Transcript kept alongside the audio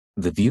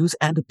The views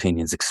and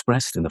opinions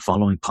expressed in the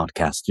following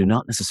podcast do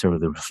not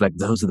necessarily reflect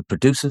those of the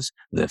producers,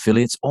 the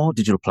affiliates, or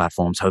digital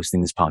platforms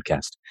hosting this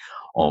podcast.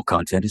 All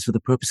content is for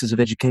the purposes of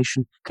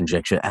education,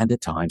 conjecture, and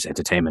at times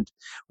entertainment.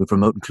 We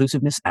promote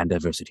inclusiveness and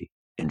diversity.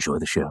 Enjoy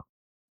the show.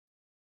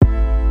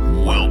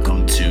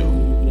 Welcome to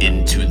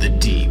Into the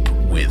Deep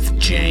with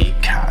Jay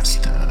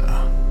Costa.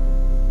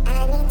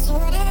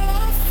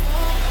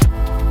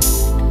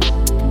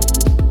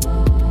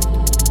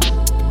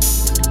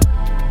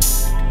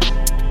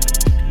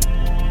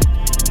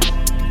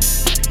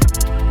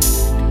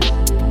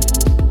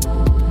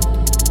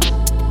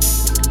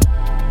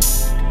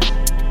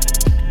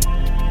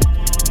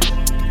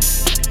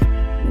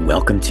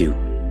 Welcome to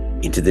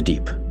Into the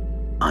Deep.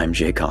 I'm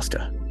Jay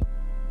Costa.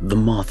 The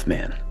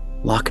Mothman,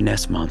 Loch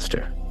Ness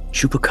Monster,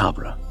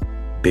 Chupacabra,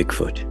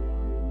 Bigfoot.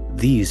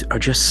 These are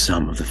just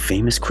some of the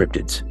famous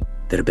cryptids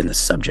that have been the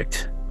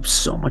subject of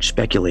so much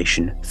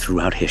speculation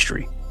throughout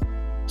history.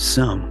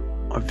 Some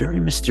are very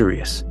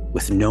mysterious,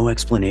 with no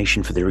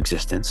explanation for their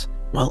existence,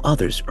 while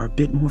others are a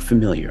bit more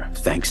familiar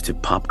thanks to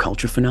pop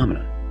culture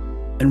phenomena.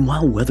 And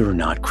while whether or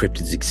not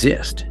cryptids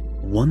exist,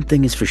 one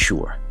thing is for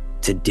sure: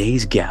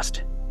 today's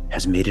guest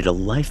has made it a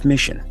life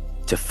mission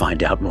to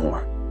find out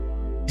more.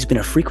 He's been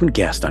a frequent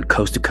guest on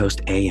Coast to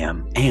Coast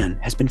AM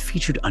and has been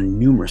featured on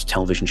numerous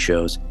television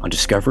shows on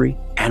Discovery,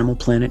 Animal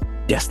Planet,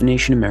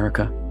 Destination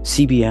America,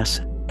 CBS,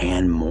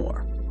 and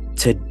more.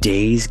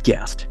 Today's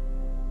guest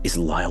is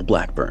Lyle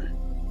Blackburn.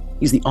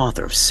 He's the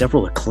author of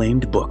several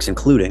acclaimed books,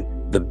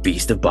 including The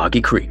Beast of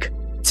Boggy Creek,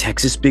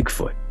 Texas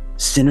Bigfoot,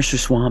 Sinister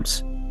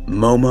Swamps,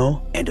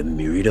 Momo, and a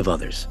myriad of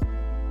others.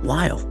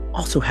 Lyle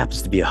also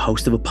happens to be a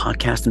host of a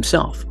podcast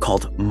himself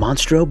called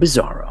Monstro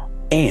Bizarro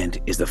and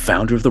is the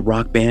founder of the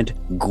rock band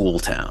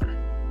Ghoultown.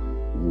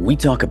 We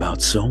talk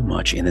about so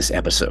much in this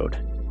episode.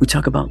 We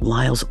talk about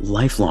Lyle's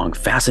lifelong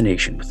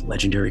fascination with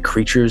legendary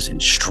creatures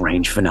and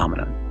strange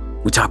phenomena.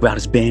 We talk about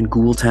his band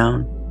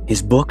Ghoultown,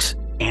 his books,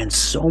 and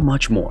so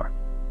much more.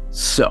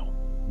 So,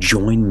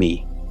 join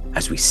me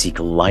as we seek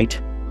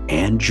light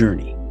and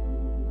journey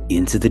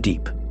into the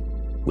deep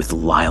with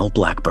Lyle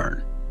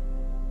Blackburn.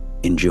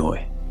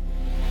 Enjoy.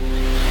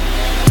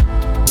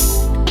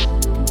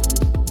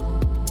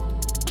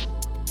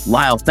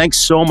 Lyle, thanks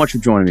so much for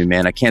joining me,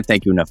 man. I can't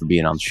thank you enough for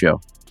being on the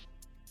show.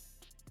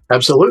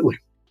 Absolutely.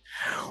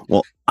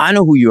 Well, I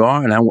know who you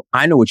are and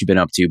I know what you've been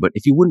up to, but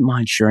if you wouldn't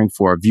mind sharing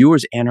for our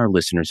viewers and our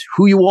listeners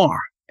who you are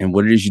and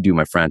what it is you do,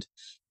 my friend.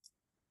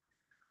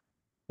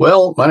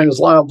 Well, my name is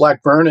Lyle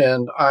Blackburn,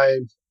 and I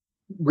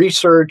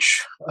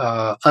research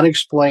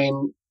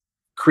unexplained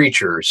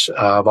creatures.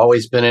 I've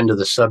always been into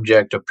the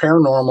subject of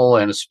paranormal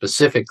and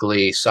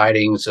specifically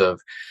sightings of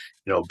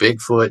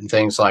Bigfoot and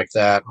things like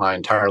that my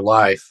entire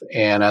life.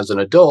 And as an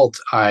adult,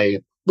 I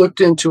looked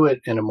into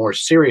it in a more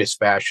serious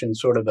fashion,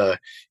 sort of a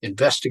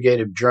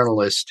investigative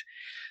journalist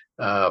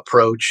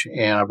approach.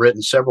 And I've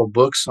written several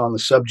books on the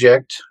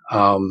subject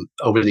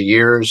over the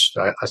years.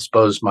 I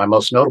suppose my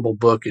most notable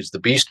book is The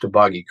Beast of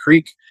Boggy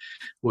Creek,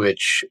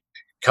 which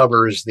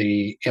covers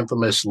the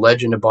infamous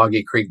Legend of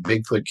Boggy Creek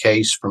Bigfoot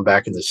case from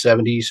back in the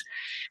 70s.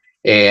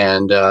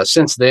 And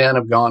since then,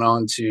 I've gone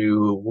on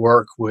to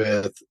work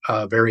with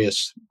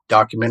various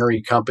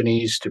documentary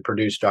companies to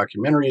produce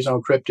documentaries on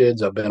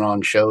cryptids. I've been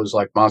on shows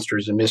like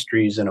Monsters and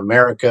Mysteries in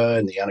America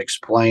and The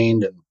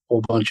Unexplained and a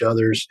whole bunch of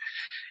others.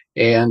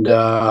 And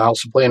I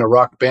also play in a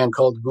rock band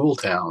called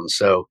Ghoultown.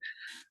 So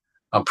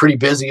I'm pretty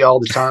busy all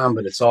the time,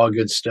 but it's all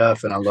good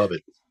stuff, and I love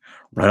it.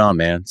 Right on,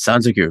 man.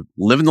 Sounds like you're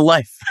living the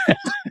life.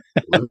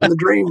 Living the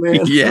dream,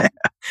 man. Yeah,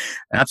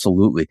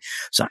 absolutely.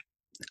 So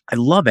I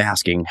love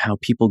asking how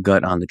people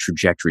got on the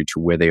trajectory to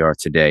where they are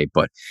today.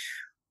 But,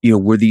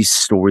 were these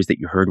stories that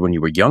you heard when you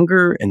were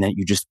younger and that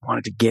you just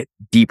wanted to get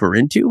deeper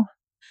into?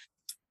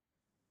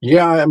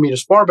 Yeah, I mean,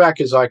 as far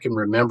back as I can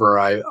remember,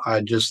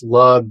 I just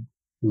loved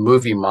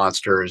movie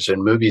monsters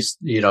and movies,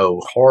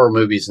 horror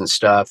movies and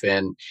stuff.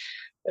 And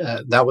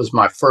that was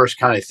my first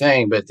kind of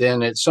thing. But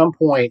then at some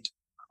point,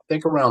 I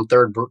think around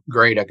third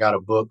grade, I got a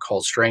book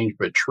called Strange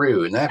But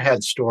True. And that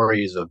had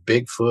stories of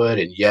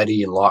Bigfoot and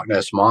Yeti and Loch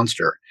Ness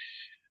Monster.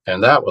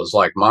 And that was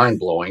like mind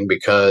blowing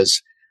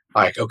because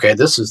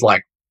this is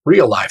like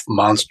real life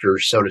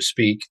monsters, so to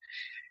speak.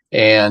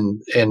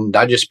 And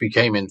I just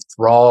became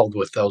enthralled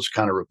with those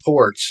kind of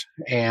reports.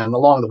 And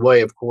along the way,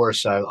 of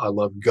course, I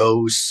love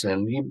ghosts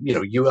and,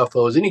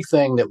 UFOs,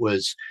 anything that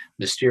was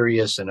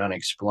mysterious and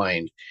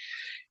unexplained.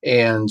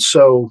 And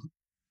so,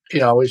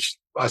 I was,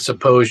 I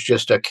suppose,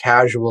 just a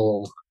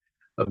casual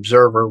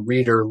observer,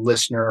 reader,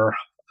 listener,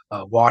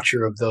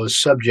 watcher of those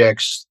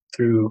subjects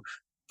through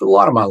a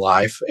lot of my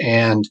life.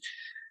 And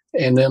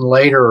then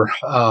later,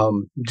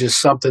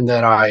 just something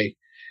that I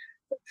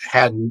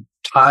had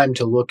time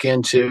to look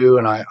into.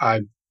 And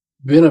I've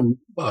been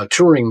a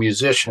touring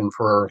musician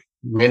for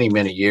many,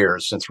 many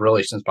years, since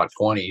my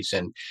 20s.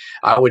 And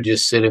I would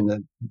just sit in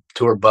the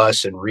tour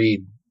bus and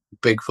read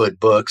Bigfoot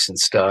books and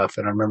stuff.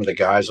 And I remember the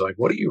guys like,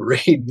 "What do you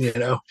read?"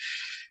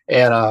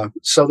 And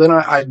so then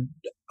I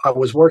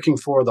was working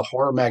for the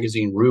horror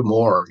magazine Rue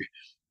Morgue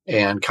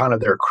and kind of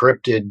their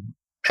cryptid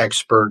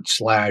expert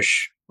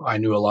slash I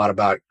knew a lot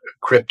about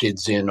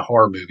cryptids in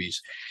horror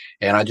movies.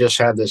 And I just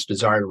had this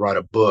desire to write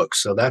a book.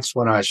 So that's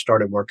when I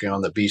started working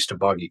on The Beast of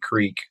Boggy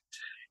Creek.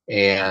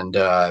 And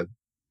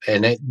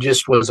it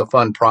just was a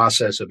fun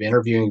process of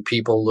interviewing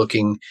people,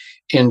 looking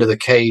into the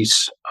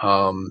case,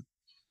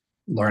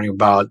 learning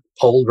about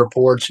old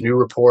reports, new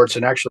reports,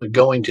 and actually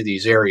going to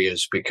these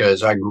areas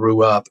because I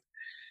grew up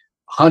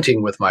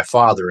hunting with my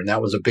father, and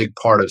that was a big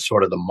part of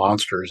sort of the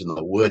monsters in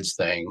the woods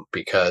thing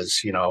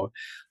because,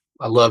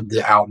 I loved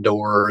the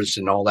outdoors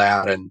and all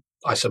that. And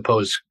I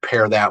suppose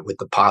pair that with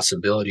the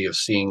possibility of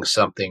seeing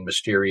something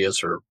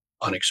mysterious or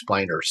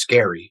unexplained or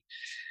scary.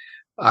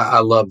 I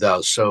love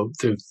those. So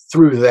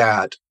through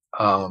that,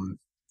 um,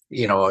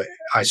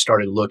 I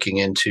started looking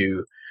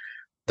into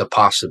the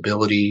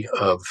possibility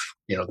of,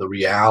 the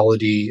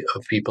reality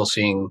of people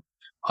seeing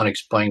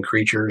unexplained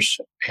creatures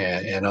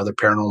and other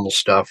paranormal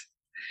stuff.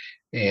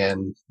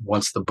 And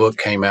once the book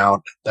came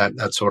out,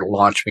 that sort of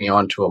launched me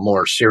onto a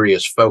more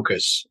serious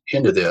focus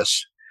into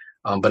this.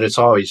 But it's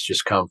always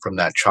just come from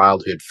that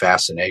childhood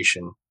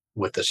fascination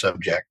with the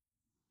subject.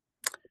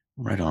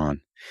 Right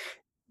on.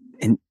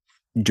 And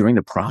during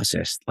the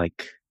process,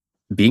 like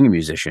being a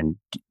musician,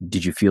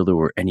 did you feel there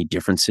were any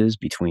differences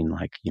between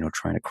like,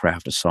 trying to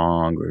craft a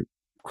song or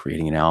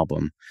creating an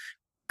album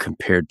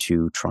compared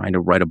to trying to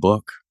write a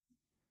book?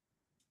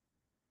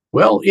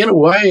 Well, in a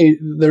way,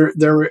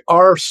 there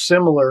are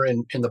similar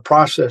in the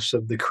process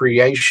of the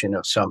creation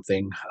of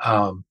something.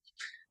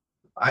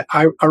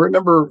 I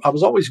remember I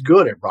was always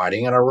good at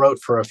writing, and I wrote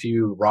for a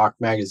few rock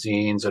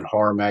magazines and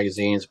horror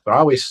magazines, but I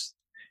always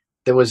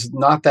there was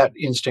not that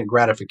instant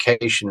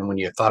gratification when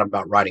you thought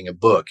about writing a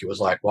book. It was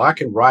like, well, I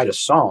can write a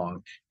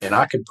song and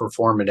I could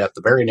perform it at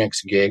the very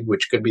next gig,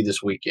 which could be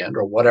this weekend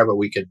or whatever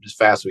we could as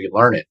fast as we could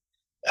learn it.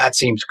 That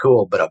seems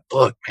cool, but a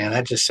book, man,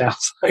 that just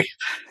sounds like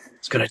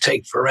it's going to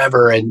take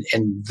forever. And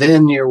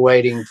then you're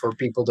waiting for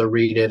people to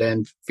read it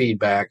and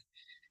feedback.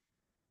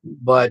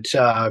 But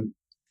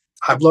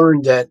I've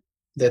learned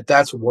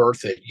that's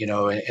worth it,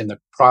 in the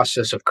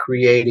process of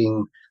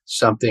creating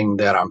something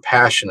that I'm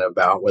passionate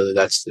about, whether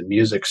that's the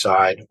music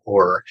side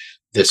or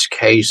this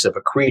case of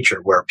a creature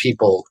where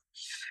people,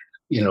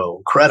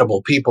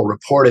 credible people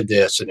reported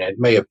this and it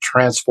may have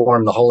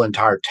transformed the whole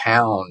entire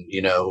town,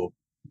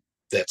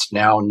 that's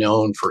now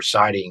known for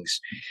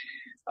sightings.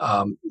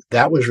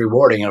 That was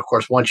rewarding. And of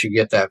course, once you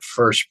get that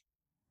first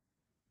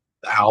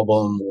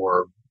album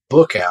or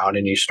book out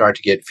and you start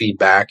to get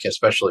feedback,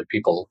 especially if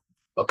people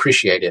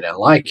appreciate it and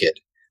like it,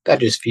 that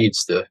just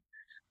feeds the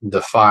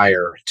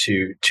fire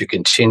to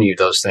continue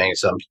those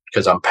things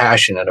because I'm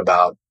passionate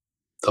about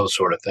those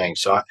sort of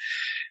things. So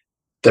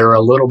they're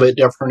a little bit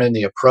different in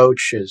the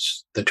approach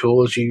as the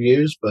tools you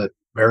use, but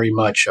very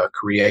much a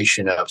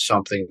creation of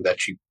something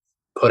that you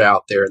put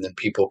out there and then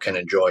people can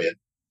enjoy it.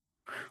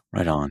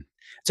 Right on.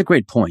 It's a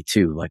great point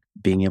too, like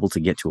being able to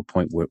get to a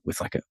point where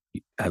with like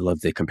I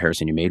love the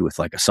comparison you made with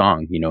like a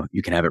song,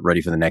 you can have it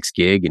ready for the next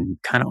gig and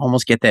kind of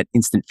almost get that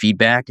instant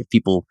feedback if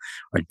people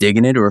are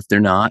digging it or if they're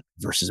not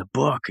versus a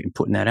book and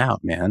putting that out,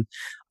 man.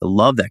 I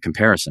love that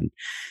comparison.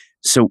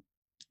 So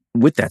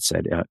with that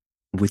said,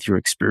 with your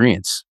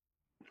experience,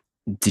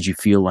 did you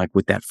feel like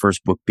with that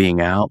first book being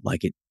out,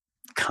 like it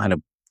kind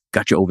of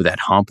got you over that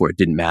hump where it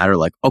didn't matter?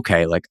 Like,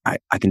 okay, like I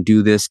can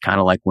do this, kind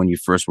of like when you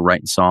first were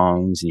writing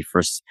songs and you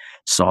first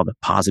saw the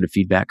positive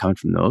feedback coming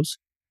from those?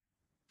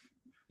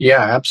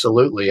 Yeah,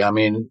 absolutely. I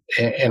mean,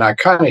 and I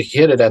kind of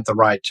hit it at the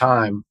right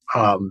time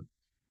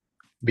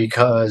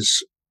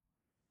because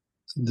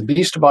The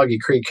Beast of Boggy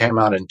Creek came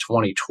out in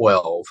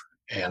 2012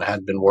 and I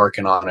had been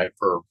working on it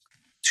for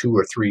 2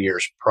 or 3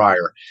 years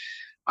prior.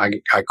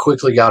 I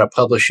quickly got a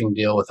publishing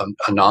deal with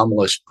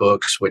Anomalous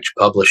Books, which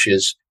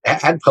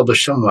had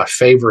published some of my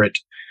favorite,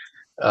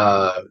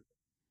 uh,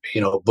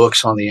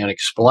 books on the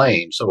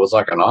unexplained. So it was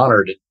like an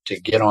honor to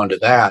get onto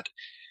that.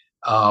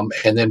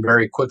 And then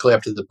very quickly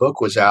after the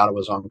book was out, it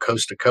was on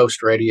Coast to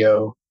Coast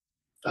Radio.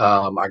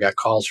 I got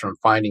calls from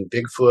Finding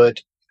Bigfoot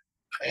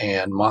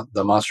and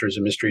the Monsters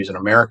and Mysteries in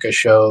America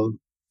show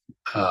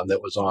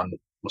that was on,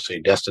 let's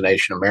see,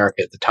 Destination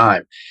America at the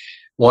time.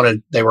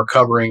 They were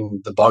covering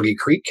the Boggy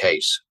Creek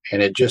case,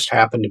 and it just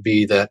happened to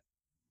be that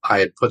I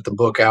had put the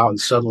book out, and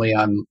suddenly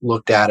I'm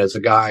looked at as a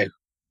guy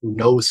who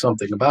knows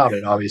something about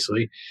it,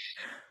 obviously.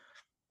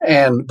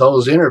 And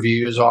those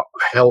interviews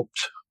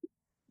helped.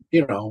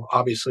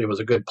 Obviously, it was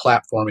a good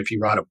platform. If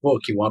you write a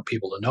book, you want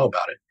people to know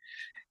about it,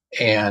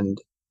 and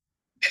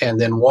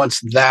then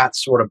once that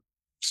sort of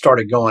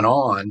started going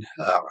on,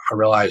 I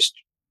realized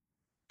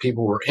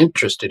people were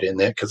interested in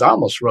that because I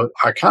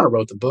kind of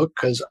wrote the book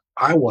because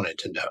I wanted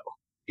to know.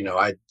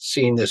 I'd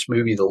seen this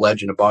movie, The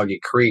Legend of Boggy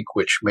Creek,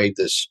 which made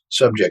this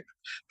subject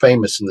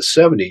famous in the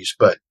 70s,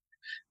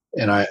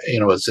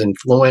 it was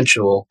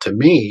influential to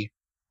me,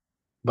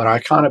 but I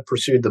kind of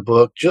pursued the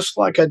book just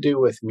like I do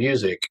with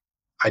music.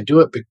 I do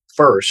it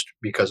first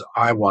because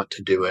I want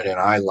to do it and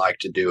I like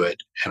to do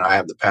it and I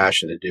have the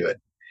passion to do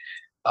it.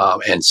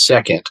 And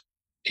second,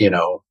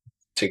 to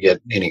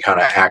get any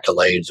kind of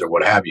accolades or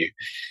what have you.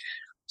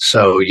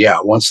 So yeah,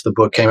 once the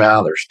book came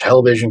out, there's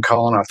television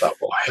calling. I thought,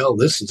 well, hell,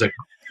 this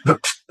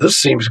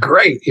seems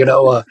great.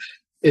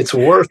 It's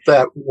worth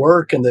that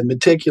work and the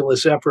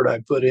meticulous effort I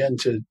put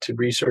into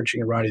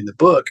researching and writing the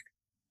book.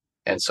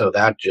 And so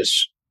that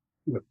just,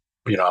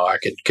 I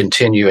could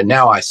continue. And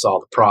now I saw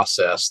the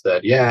process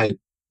that, yeah,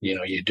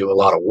 you do a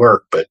lot of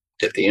work, but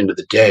at the end of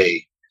the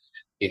day,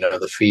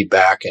 the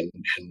feedback and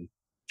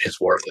it's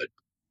worth it.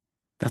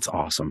 That's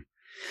awesome.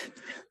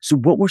 So,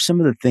 what were some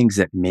of the things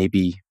that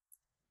maybe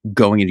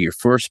going into your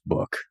first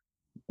book,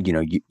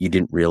 you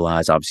didn't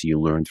realize? Obviously, you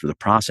learned through the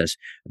process,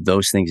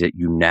 those things that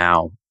you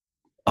now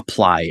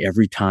apply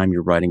every time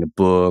you're writing a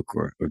book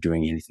or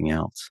doing anything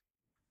else?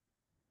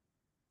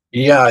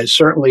 Yeah,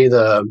 certainly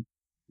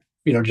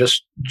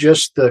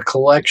just the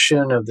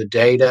collection of the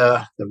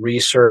data, the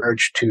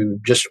research to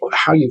just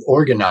how you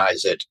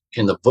organize it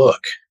in the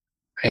book.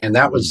 And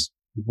that Mhm. was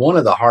one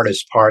of the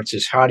hardest parts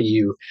is how do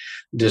you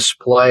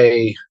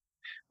display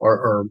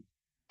or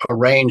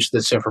arrange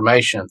this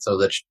information so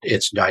that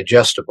it's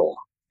digestible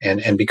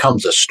and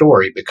becomes a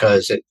story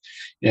because it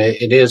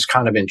is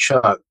kind of in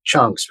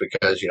chunks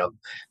because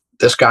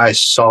this guy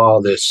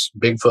saw this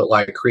Bigfoot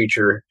like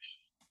creature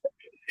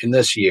in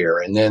this year,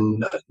 and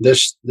then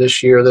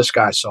this year this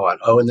guy saw it.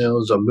 Oh, and there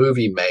was a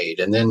movie made,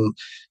 and then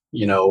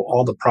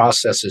all the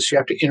processes. You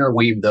have to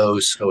interweave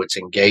those so it's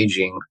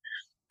engaging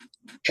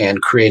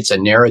and creates a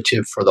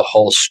narrative for the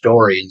whole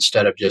story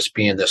instead of just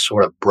being this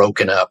sort of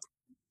broken up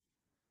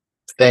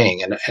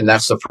thing. And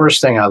that's the first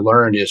thing I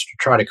learned is to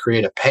try to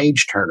create a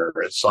page turner.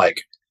 It's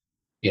like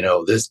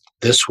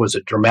this was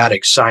a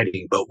dramatic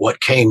sighting, but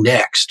what came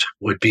next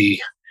would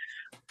be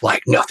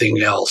like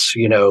nothing else.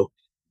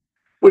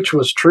 Which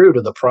was true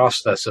to the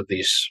process of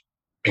these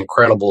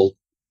incredible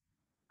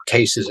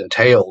cases and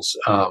tales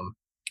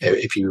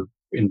if you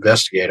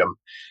investigate them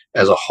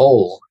as a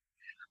whole.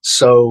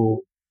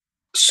 So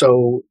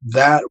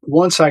that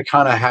once I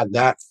kind of had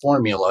that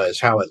formula as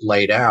how it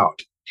laid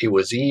out, it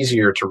was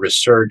easier to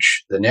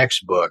research the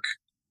next book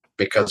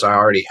because I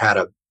already had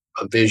a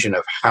vision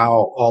of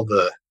how all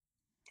the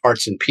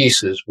parts and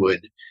pieces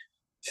would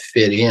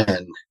fit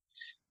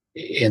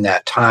in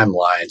that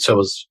timeline. So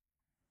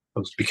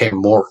it became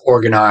more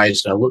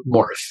organized and a little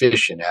more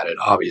efficient at it,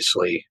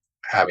 obviously,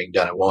 having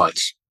done it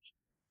once.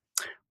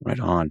 Right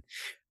on.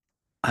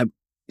 I,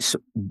 so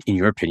in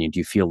your opinion, do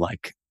you feel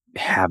like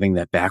having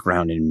that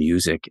background in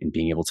music and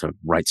being able to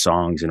write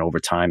songs and over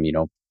time,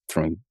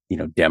 throwing,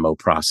 demo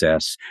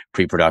process,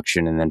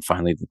 pre-production, and then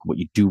finally what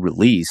you do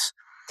release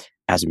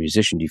as a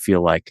musician, do you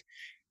feel like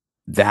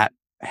that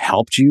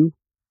helped you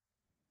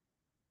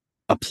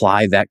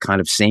apply that kind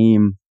of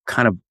same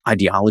kind of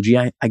ideology,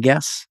 I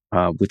guess,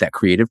 with that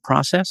creative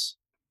process?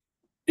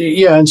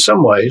 Yeah, in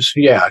some ways,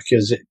 yeah,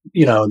 because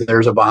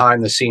there's a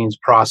behind the scenes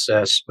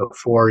process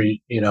before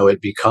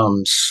it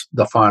becomes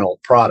the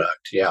final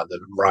product. Yeah, the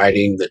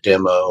writing, the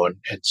demo, and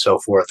so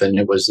forth, and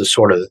it was the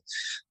sort of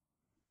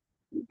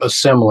a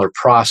similar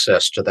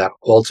process to that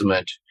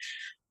ultimate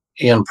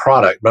end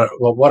product. But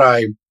what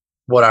I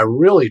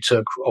really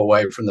took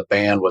away from the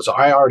band was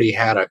I already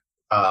had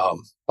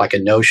like a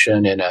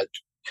notion and I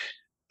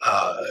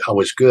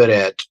was good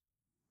at,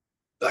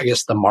 I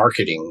guess, the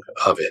marketing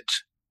of it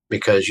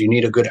because you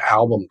need a good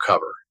album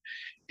cover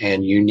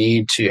and you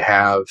need to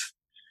have,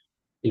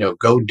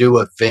 go do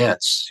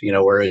events,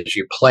 whereas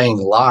you playing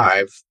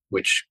live,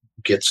 which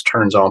gets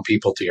turns on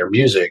people to your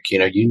music,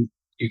 you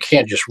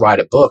can't just write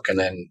a book and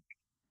then,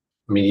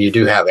 I mean, you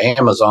do have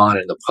Amazon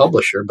and the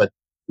publisher, but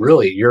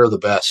really you're the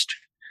best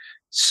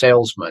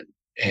salesman.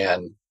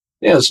 And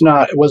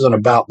it wasn't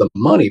about the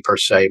money per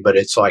se, but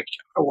it's like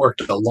I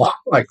worked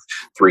like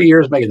 3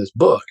 years making this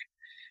book.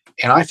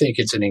 And I think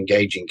it's an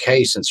engaging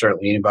case. And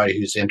certainly anybody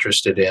who's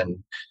interested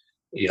in,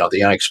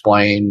 the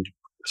unexplained,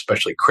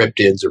 especially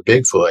cryptids or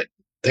Bigfoot,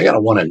 they got to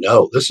want to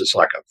know this is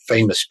like a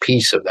famous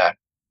piece of that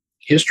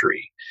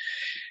history.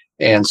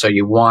 And so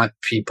you want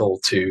people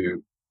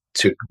to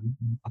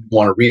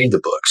want to read the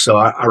book. So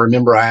I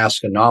remember I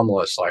asked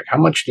Anomalous, like, how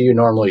much do you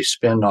normally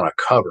spend on a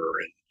cover?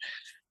 And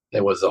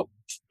there was a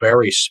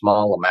very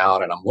small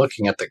amount. And I'm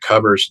looking at the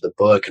covers of the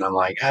book and I'm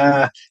like,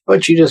 why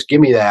don't you just give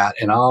me that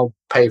and I'll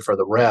pay for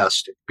the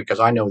rest because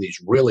I know these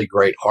really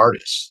great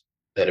artists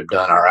that have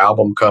done our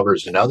album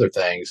covers and other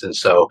things. And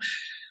so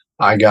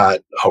I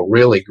got a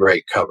really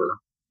great cover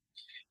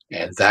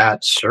and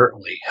that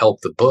certainly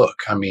helped the book.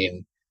 I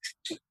mean,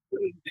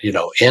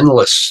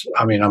 endless.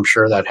 I mean, I'm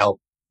sure that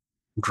helped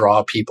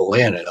draw people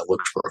in and it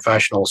looked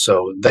professional.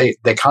 So they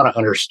kind of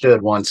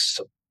understood once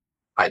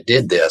I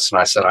did this and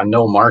I said, I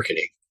know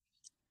marketing.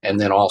 And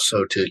then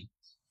also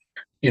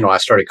I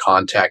started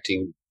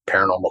contacting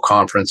paranormal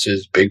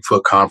conferences,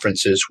 Bigfoot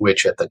conferences,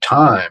 which at the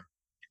time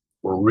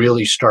were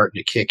really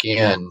starting to kick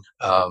in.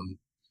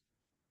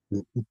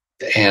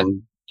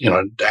 And,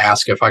 to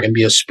ask if I can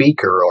be a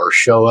speaker or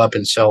show up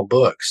and sell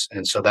books.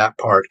 And so that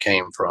part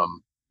came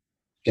from,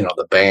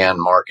 the band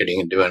marketing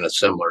and doing a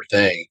similar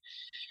thing,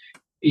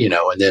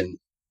 and then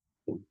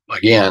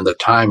again, the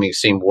timing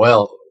seemed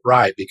well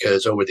right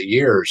because over the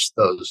years,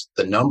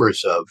 the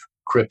numbers of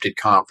cryptid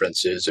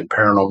conferences and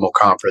paranormal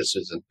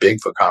conferences and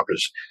Bigfoot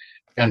conferences,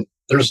 and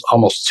there's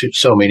almost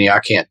so many I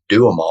can't do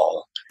them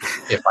all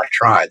if I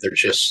tried.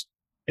 There's just,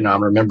 I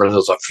remember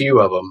there's a few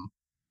of them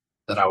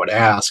that I would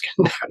ask.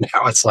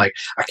 Now it's like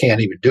I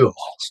can't even do them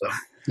all. So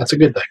that's a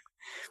good thing.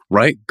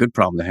 Right? Good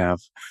problem to have.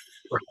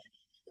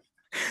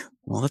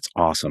 Well, that's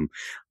awesome.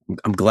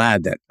 I'm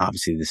glad that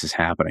obviously this is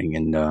happening.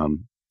 And,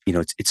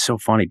 it's so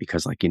funny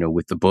because like,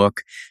 with the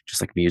book,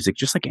 just like music,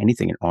 just like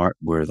anything in art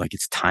where like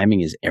it's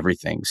timing is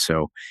everything.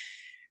 So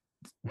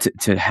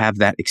to have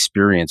that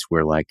experience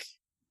where like,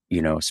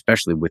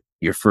 especially with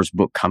your first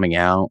book coming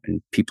out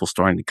and people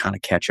starting to kind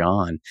of catch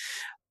on.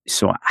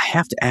 So I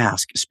have to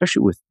ask,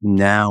 especially with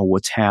now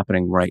what's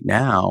happening right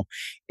now,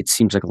 it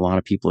seems like a lot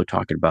of people are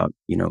talking about,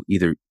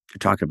 either they're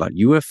talking about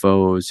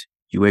UFOs,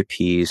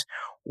 UAPs,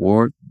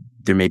 or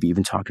they're maybe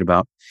even talking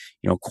about,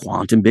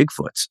 quantum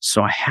Bigfoots.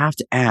 So I have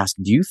to ask,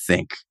 do you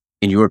think,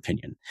 in your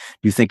opinion,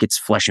 do you think it's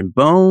flesh and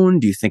bone?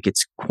 Do you think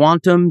it's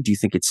quantum? Do you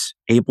think it's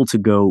able to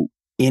go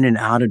in and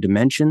out of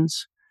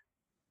dimensions?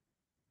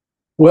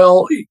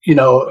 Well,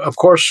 of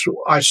course,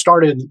 I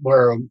started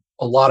where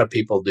a lot of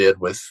people did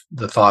with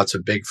the thoughts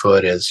of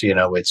Bigfoot as,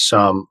 it's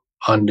some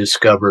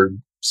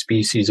undiscovered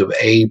species of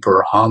ape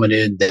or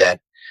hominid that,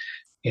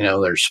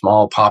 there's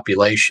small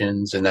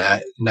populations and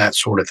that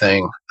sort of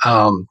thing.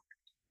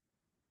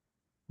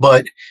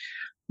 But,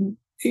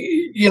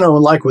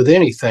 like with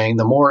anything,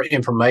 the more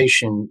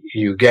information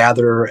you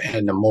gather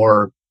and the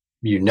more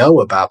you know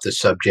about the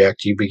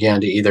subject, you begin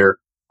to either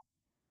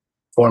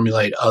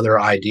formulate other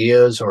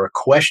ideas or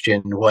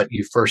question what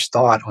you first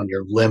thought on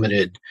your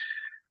limited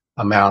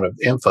amount of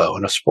info.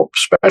 And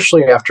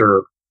especially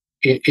after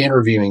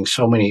interviewing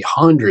so many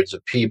hundreds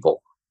of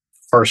people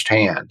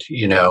firsthand,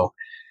 you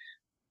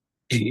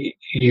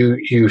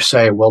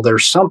say, well,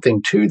 there's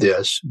something to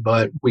this,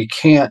 but we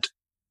can't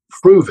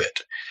prove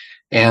it.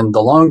 And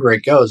the longer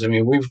it goes, I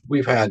mean,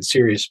 we've had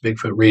serious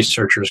Bigfoot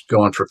researchers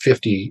going for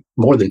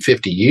more than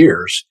 50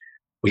 years.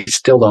 We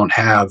still don't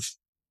have,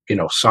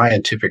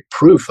 scientific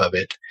proof of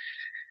it.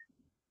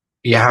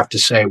 You have to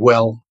say,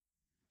 well,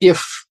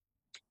 if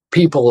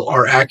people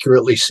are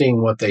accurately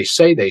seeing what they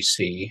say they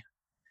see,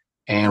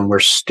 and we're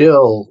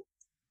still,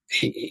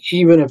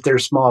 even if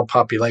there's small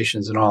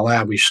populations and all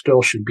that, we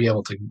still should be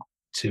able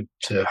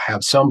to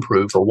have some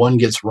proof, or one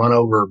gets run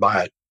over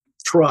by a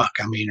truck,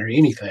 or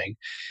anything.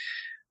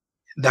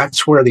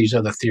 That's where these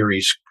other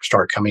theories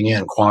start coming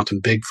in,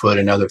 quantum Bigfoot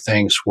and other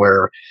things,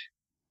 where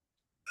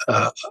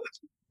uh,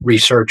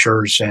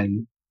 researchers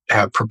and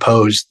have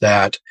proposed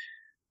that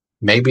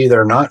maybe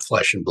they're not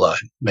flesh and blood.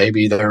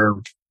 Maybe they're,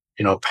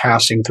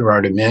 passing through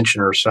our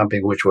dimension or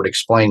something, which would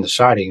explain the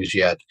sightings,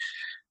 yet,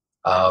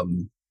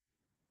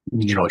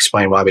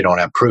 explain why we don't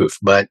have proof.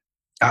 But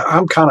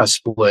I'm kind of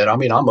split.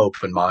 I'm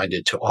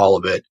open-minded to all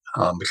of it,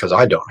 because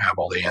I don't have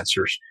all the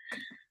answers.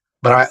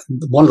 But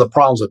one of the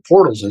problems with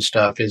portals and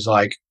stuff is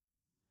like,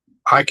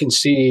 I can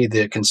see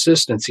the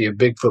consistency of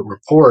Bigfoot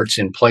reports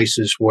in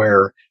places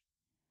where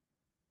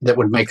that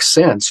would make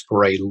sense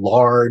for a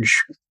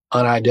large,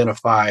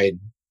 unidentified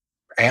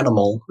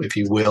animal, if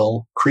you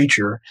will,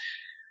 creature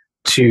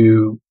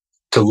to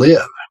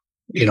live,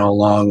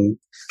 along,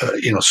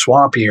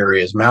 swampy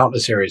areas,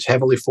 mountainous areas,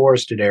 heavily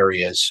forested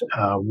areas,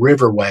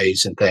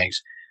 riverways and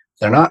things.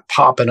 They're not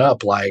popping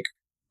up like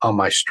on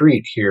my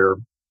street here,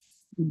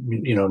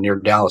 near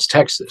Dallas,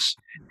 Texas.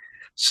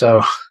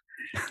 So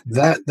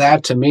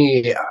that to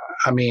me,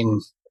 I mean,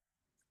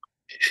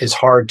 is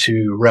hard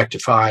to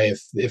rectify.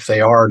 If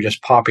they are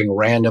just popping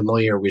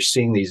randomly, or we're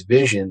seeing these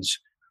visions,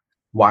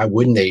 why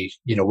wouldn't they,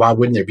 why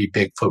wouldn't there be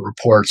Bigfoot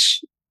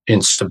reports in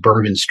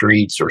suburban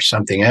streets or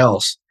something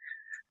else?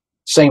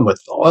 Same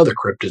with other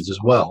cryptids as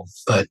well.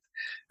 But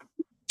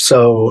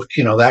so,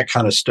 that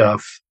kind of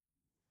stuff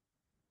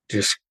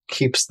just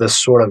keeps this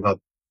sort of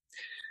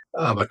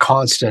a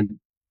constant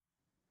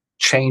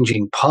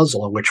changing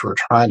puzzle in which we're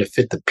trying to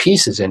fit the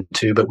pieces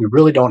into, but we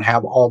really don't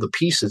have all the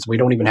pieces. We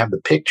don't even have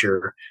the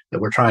picture that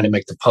we're trying to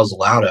make the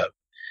puzzle out of.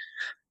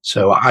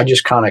 So I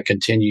just kind of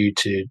continue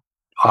to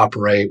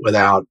operate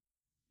without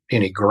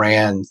any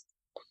grand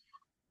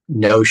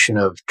notion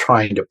of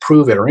trying to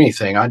prove it or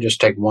anything. I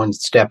just take one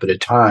step at a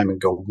time and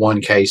go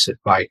one case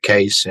by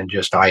case, and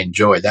just I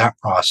enjoy that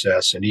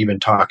process. And even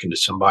talking to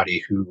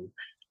somebody who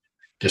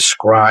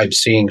describes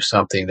seeing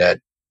something that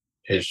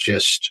is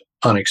just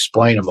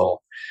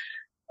unexplainable,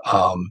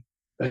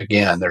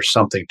 again, there's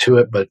something to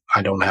it, but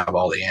I don't have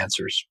all the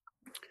answers.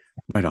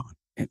 Right on.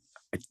 And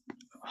I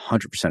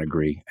 100%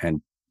 agree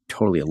and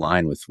totally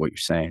align with what you're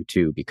saying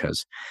too,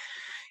 because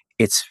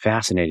it's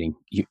fascinating.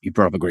 You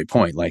brought up a great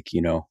point. Like,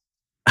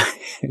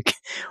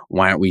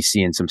 why aren't we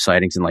seeing some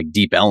sightings in like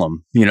Deep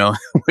Ellum,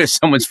 where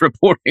someone's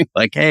reporting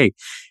like, hey,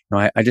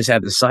 I just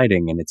had the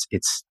sighting, and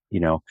it's,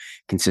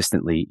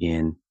 consistently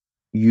in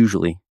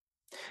usually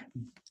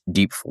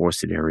deep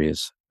forested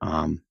areas.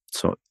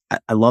 So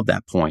I love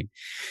that point.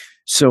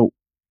 So,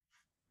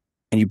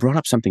 and you brought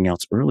up something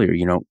else earlier,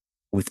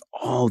 with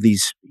all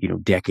these,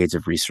 decades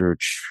of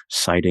research,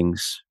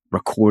 sightings,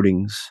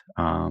 recordings,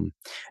 do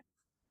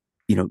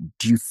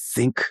you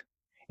think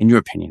in your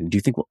opinion, do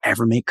you think we'll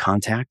ever make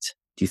contact?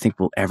 Do you think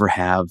we'll ever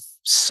have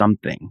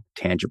something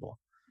tangible?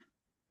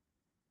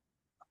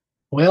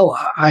 Well,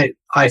 I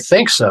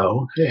think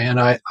so, and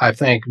I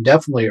think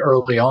definitely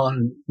early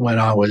on when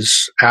I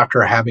was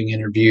after having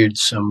interviewed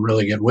some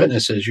really good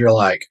witnesses, you're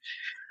like,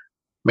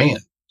 man,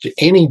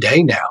 any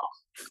day now,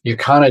 you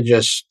kind of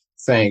just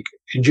think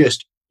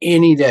just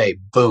any day,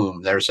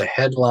 boom, there's a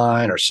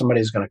headline or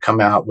somebody's going to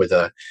come out with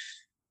a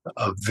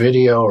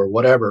video or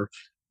whatever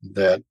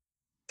that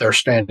they're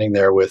standing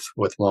there with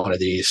one of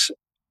these.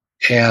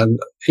 And,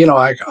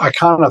 I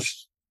kind of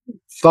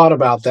thought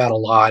about that a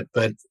lot,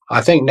 but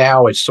I think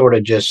now it's sort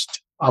of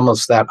just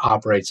almost that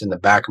operates in the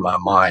back of my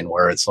mind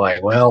where it's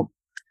like, well,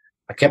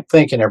 I kept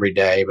thinking every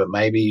day, but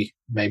maybe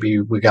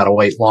we got to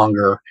wait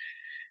longer.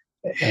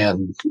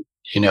 And,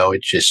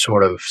 it's just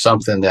sort of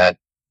something that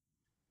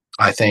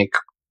I think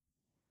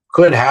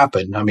could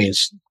happen. I mean,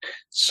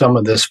 some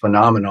of this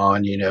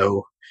phenomenon,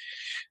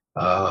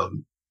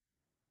 um,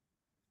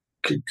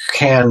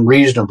 can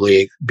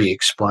reasonably be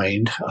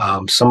explained.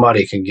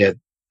 Somebody can get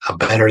a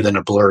better than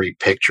a blurry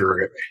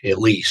picture, at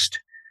least.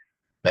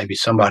 Maybe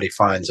somebody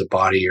finds a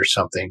body or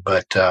something,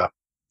 but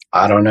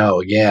I don't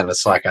know. Again,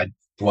 it's like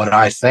what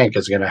I think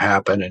is going to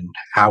happen and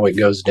how it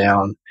goes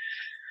down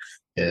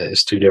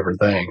is two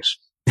different things.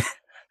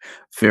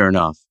 Fair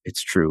enough.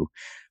 It's true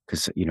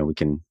because we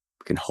can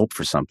hope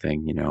for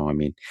something. I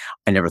mean,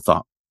 I never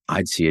thought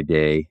I'd see a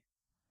day,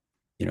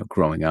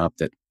 growing up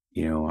that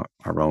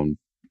our own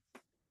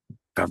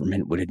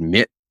government would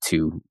admit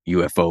to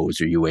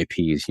UFOs or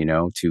UAPs,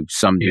 to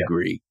some Yeah.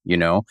 degree,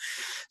 Yep.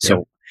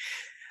 So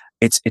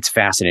it's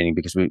fascinating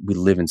because we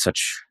live in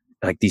such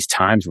like these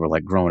times where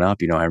like growing up,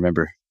 I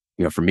remember,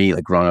 for me,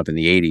 like growing up in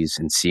the 80s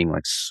and seeing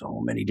like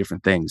so many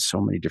different things, so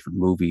many different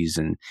movies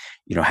and,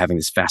 having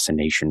this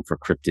fascination for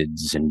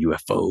cryptids and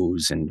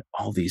UFOs and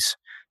all these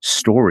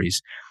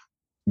stories.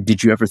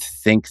 Did you ever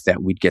think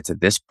that we'd get to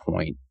this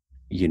point,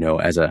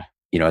 as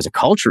a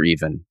culture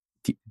even?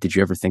 Did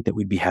you ever think that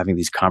we'd be having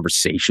these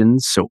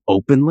conversations so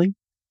openly?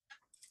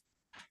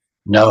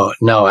 No,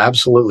 no,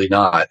 absolutely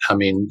not. I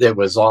mean, it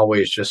was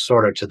always just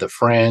sort of to the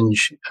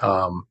fringe,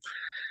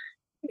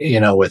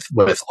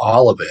 with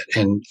all of it.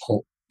 And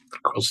of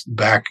course,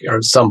 back or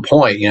at some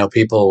point,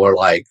 people were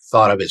like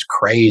thought of as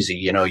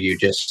crazy.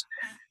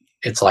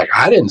 It's like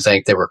I didn't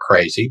think they were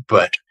crazy,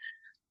 but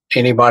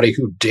anybody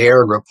who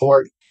dared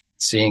report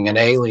seeing an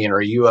alien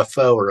or a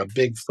UFO or a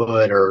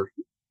Bigfoot or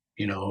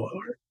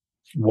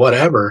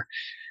whatever,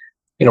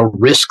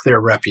 risk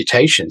their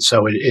reputation.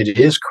 So it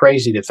is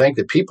crazy to think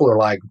that people are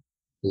like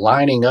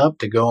lining up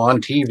to go on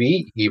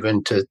TV,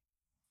 even to,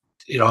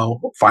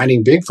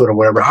 finding Bigfoot or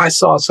whatever. I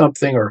saw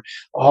something or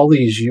all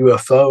these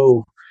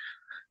UFO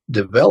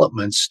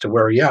developments to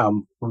where, yeah,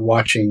 I'm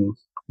watching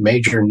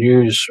major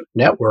news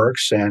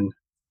networks and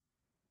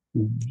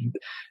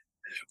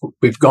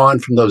we've gone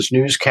from those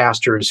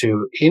newscasters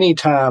who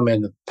anytime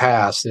in the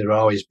past they would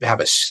always have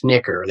a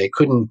snicker. They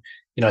couldn't,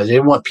 they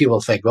didn't want people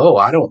to think, oh,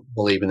 I don't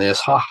believe in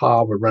this. Ha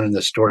ha, we're running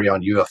this story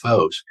on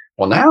UFOs.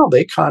 Well, now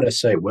they kind of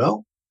say,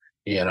 well,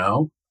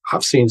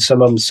 I've seen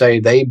some of them say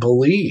they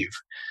believe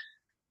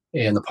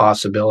in the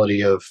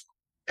possibility of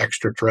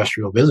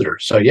extraterrestrial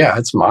visitors. So yeah,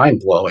 it's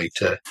mind blowing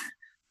to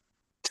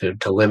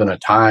live in a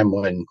time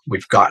when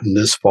we've gotten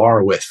this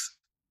far with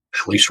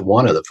at least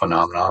one of the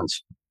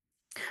phenomenons.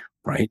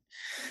 Right.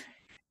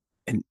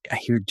 And I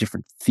hear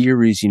different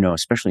theories,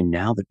 especially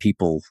now that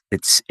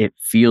it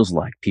feels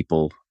like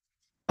people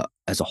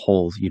as a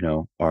whole,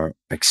 are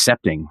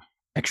accepting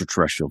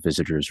extraterrestrial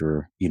visitors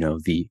or,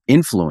 the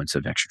influence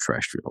of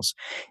extraterrestrials.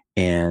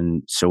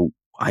 And so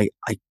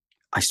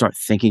I start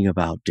thinking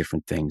about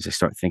different things. I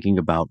start thinking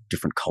about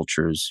different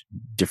cultures,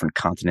 different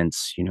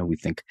continents. We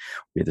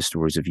have the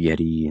stories of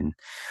Yeti and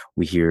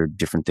we hear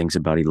different things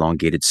about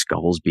elongated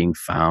skulls being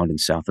found in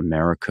South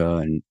America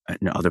and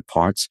other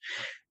parts.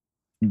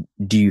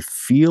 Do you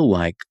feel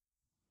like,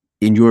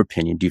 in your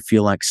opinion, do you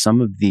feel like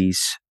some of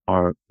these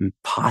are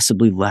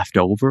possibly left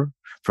over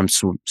from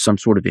some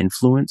sort of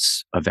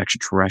influence of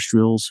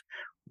extraterrestrials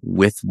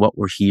with what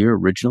were here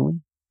originally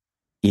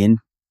in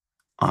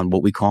on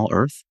what we call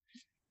Earth?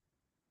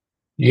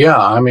 Yeah,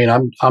 I mean,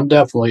 I'm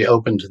definitely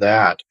open to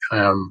that.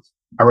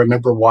 I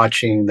remember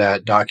watching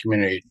that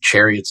documentary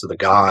Chariots of the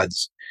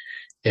Gods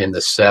in the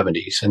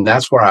 70s, and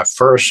that's where I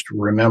first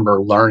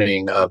remember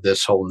learning of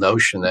this whole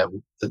notion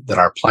that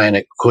our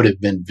planet could have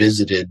been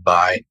visited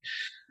by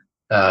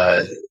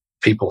uh,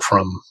 people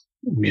from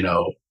you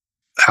know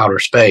outer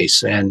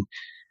space,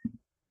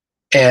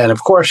 and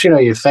of course,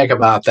 you think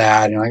about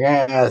that, and you're like,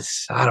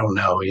 I don't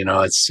know,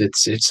 it's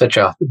such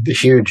a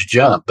huge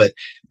jump. But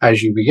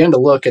as you begin to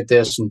look at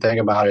this and think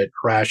about it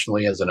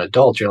rationally as an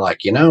adult, you're like,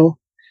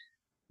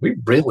 we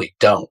really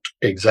don't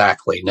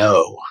exactly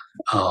know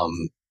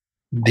um,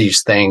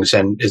 these things.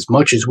 And as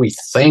much as we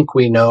think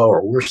we know,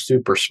 or we're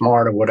super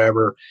smart or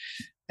whatever,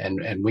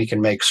 and we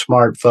can make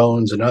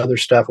smartphones and other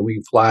stuff, and we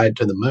can fly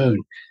to the moon.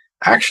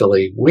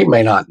 Actually, we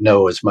may not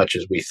know as much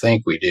as we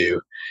think we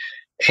do,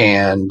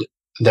 and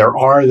there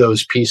are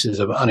those pieces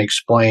of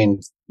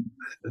unexplained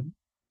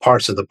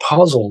parts of the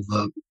puzzle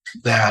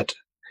that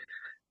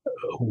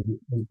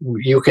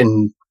you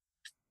can,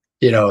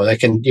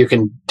 you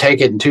can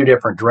take it in two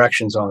different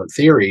directions on the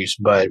theories,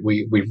 but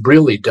we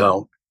really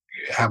don't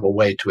have a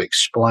way to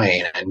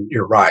explain. And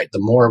you're right. The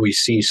more we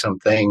see some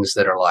things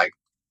that are like,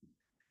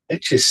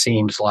 it just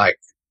seems like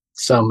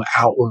some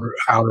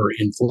outer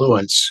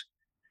influence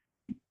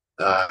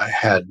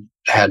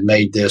had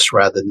made this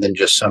rather than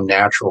just some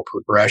natural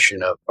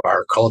progression of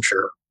our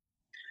culture.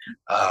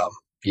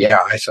 Yeah,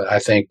 I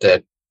think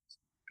that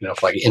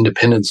if like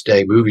Independence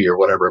Day movie or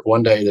whatever, if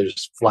one day they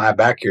just fly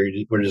back here,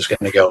 we're just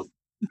going to go,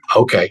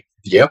 okay,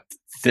 yep,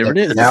 There it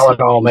is. now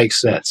it all makes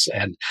sense.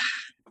 And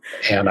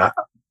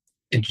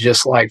it's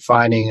just like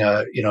finding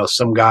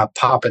some guy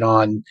popping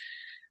on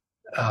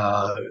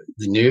the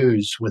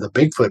news with a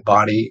Bigfoot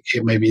body.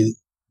 It may be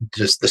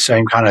just the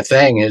same kind of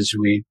thing as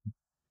we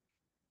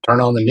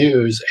turn on the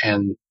news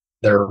and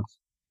they're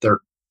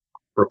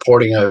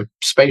reporting a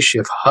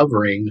spaceship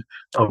hovering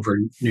over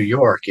New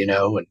York,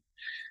 and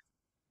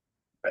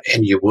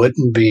you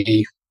wouldn't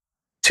be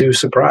too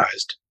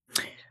surprised.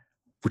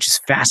 Which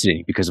is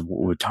fascinating because of what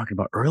we were talking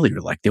about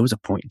earlier. Like there was a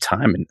point in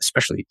time, and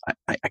especially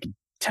I can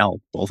tell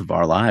both of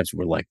our lives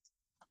were like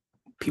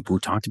people who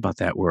talked about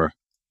that were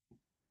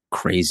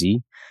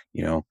crazy,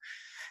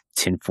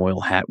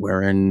 tinfoil hat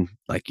wearing,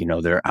 like,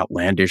 they're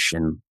outlandish.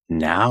 And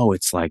now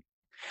it's like,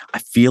 I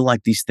feel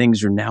like these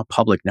things are now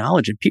public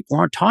knowledge and people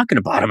aren't talking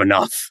about them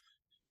enough.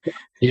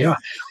 Yeah.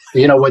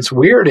 What's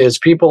weird is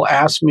people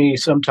ask me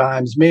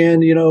sometimes,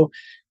 man, you're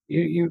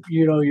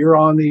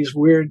on these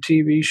weird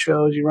TV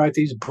shows, you write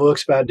these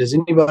books about it. Does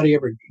anybody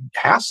ever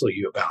hassle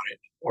you about it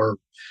or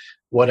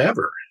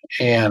whatever?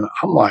 And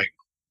I'm like,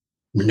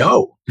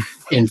 no.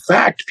 In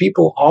fact,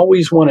 people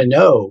always want to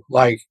know,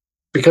 like,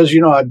 because,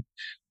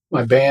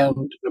 my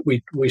band,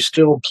 we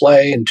still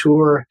play and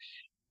tour,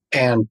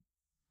 and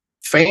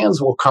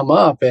fans will come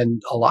up,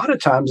 and a lot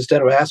of times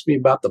instead of asking me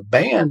about the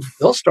band,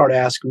 they'll start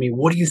asking me,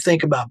 what do you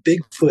think about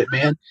Bigfoot,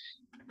 man?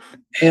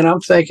 And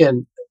I'm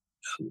thinking,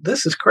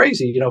 this is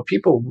crazy.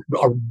 People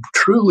are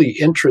truly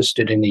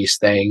interested in these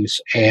things,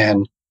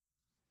 and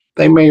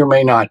they may or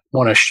may not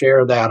want to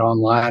share that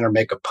online or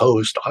make a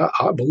post.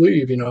 I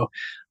believe,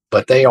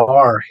 but they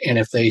are. And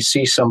if they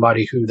see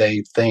somebody who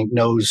they think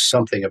knows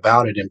something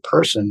about it in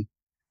person,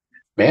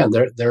 man,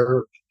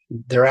 they're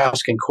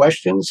asking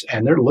questions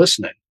and they're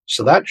listening.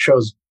 So that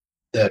shows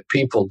that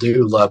people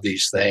do love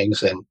these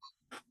things, and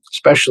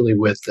especially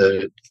with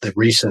the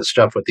recent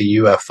stuff with the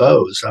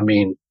UFOs. I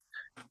mean,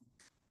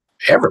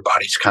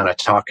 everybody's kind of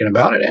talking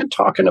about it and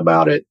talking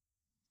about it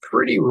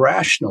pretty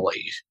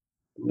rationally,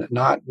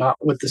 not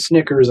with the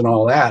snickers and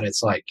all that.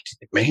 It's like,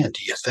 man,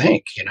 do you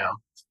think,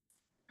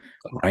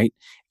 Right.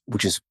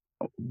 Which is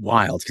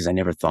wild because I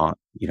never thought,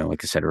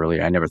 like I said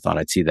earlier, I never thought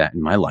I'd see that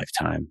in my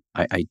lifetime.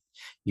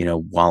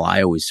 While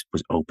I always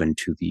was open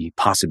to the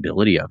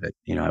possibility of it,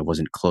 I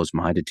wasn't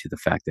closed-minded to the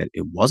fact that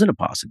it wasn't a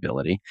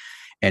possibility.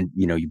 And,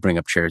 you bring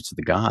up Chariots of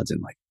the Gods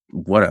and like,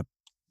 what a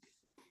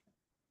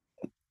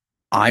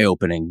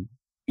eye-opening,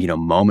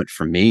 moment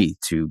for me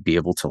to be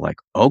able to like,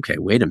 okay,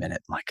 wait a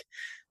minute, like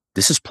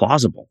this is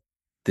plausible.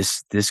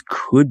 This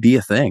could be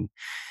a thing.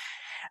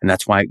 And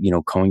that's why,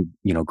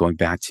 going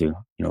back to,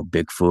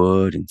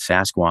 Bigfoot and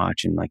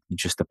Sasquatch and like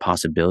just the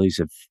possibilities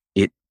of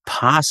it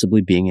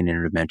possibly being an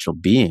interdimensional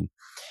being.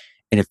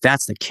 And if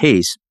that's the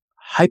case,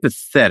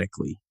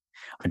 hypothetically,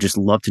 I'd just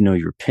love to know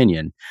your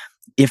opinion.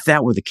 If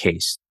that were the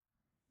case,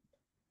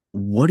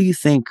 what do you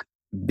think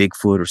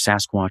Bigfoot or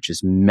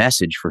Sasquatch's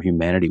message for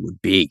humanity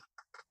would be?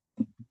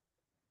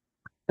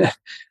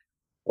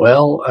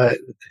 Well, if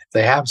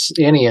they have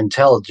any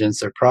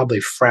intelligence, they're probably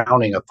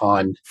frowning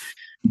upon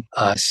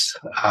us.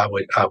 I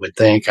would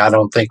think. I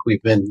don't think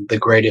we've been the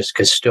greatest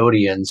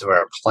custodians of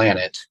our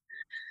planet,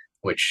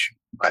 which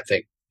I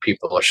think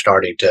people are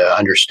starting to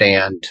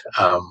understand.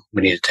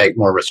 We need to take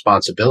more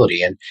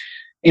responsibility, and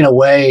in a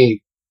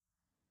way,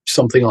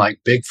 something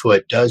like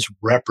Bigfoot does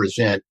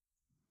represent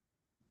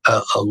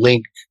a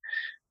link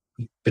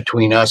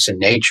between us and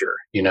nature.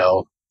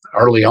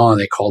 Early on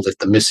they called it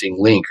the missing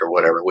link or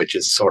whatever, which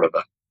is sort of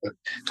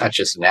not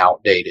just an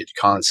outdated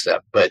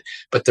concept, but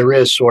there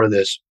is sort of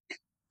this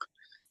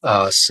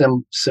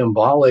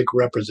symbolic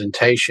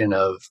representation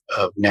of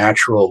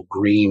natural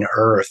green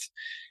earth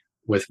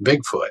with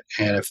Bigfoot.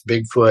 And if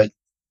Bigfoot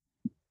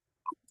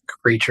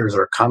creatures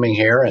are coming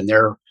here and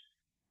they're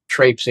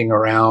traipsing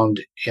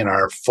around in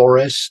our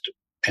forest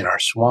and our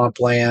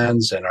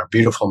swamplands and our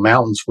beautiful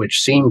mountains,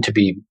 which seem to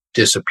be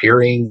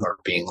disappearing or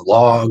being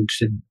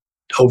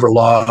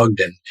overlogged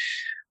and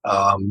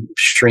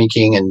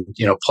shrinking, and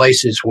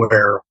places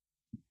where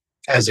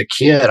as a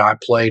kid I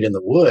played in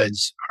the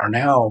woods are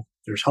now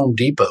there's Home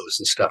Depots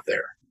and stuff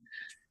there.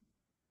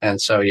 And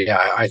so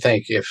yeah, I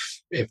think if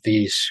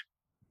these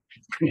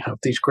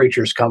if these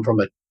creatures come from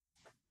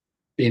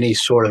any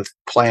sort of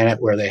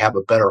planet where they have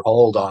a better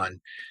hold on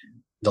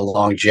the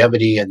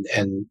longevity and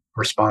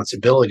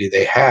responsibility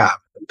they have,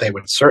 they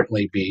would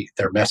certainly be,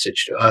 their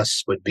message to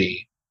us would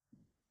be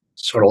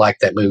sort of like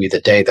that movie,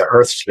 The Day the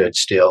Earth Stood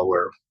Still,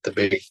 where the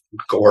big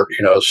gourd,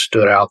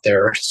 stood out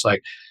there. It's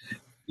like,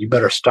 you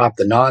better stop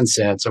the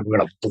nonsense or we're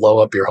going to blow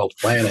up your whole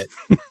planet.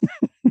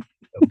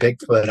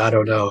 Bigfoot, I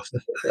don't know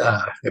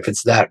if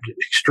it's that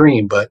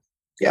extreme, but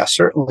yeah,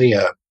 certainly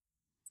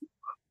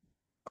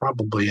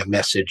probably a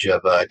message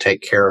of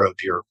take care of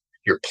your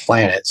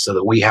planet so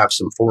that we have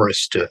some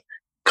forests to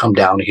come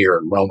down here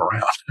and roam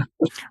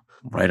around.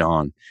 Right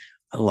on.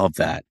 I love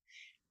that.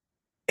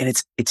 And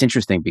it's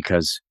interesting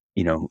because,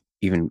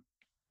 even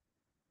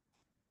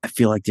I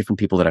feel like different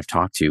people that I've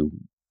talked to,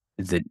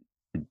 the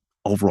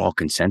overall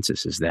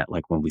consensus is that,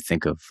 like, when we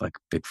think of like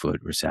Bigfoot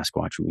or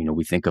Sasquatch,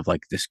 we think of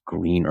like this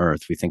green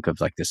earth. We think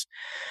of like this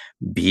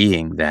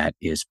being that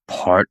is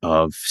part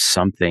of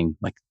something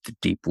like the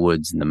deep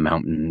woods and the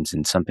mountains,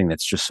 and something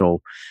that's just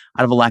so,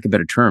 out of a lack of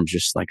better terms,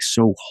 just like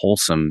so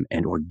wholesome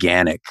and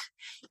organic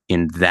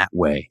in that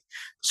way.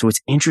 So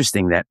it's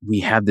interesting that we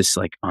have this,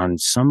 like, on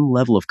some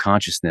level of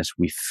consciousness,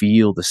 we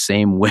feel the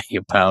same way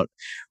about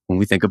when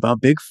we think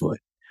about Bigfoot.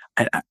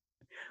 I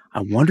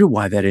wonder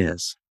why that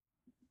is.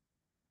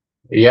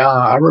 Yeah,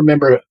 I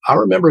remember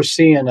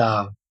seeing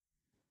it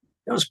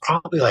was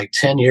probably like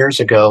 10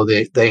 years ago.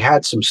 They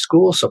had some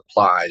school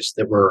supplies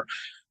that were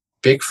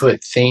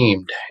Bigfoot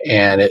themed,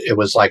 and it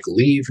was like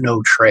leave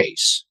no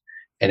trace.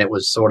 And it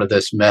was sort of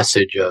this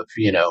message of,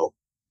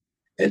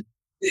 it,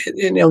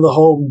 the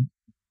whole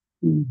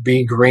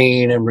be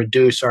green and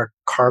reduce our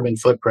carbon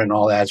footprint and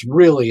all that's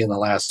really in the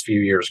last few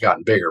years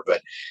gotten bigger.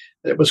 But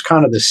it was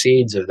kind of the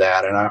seeds of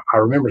that. And I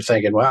remember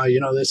thinking, wow,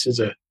 this is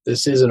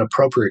an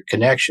appropriate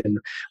connection.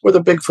 Whether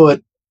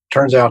Bigfoot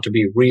turns out to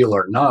be real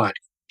or not,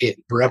 it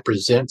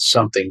represents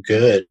something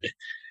good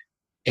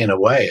in a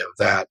way of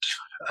that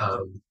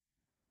um,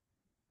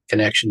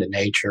 connection to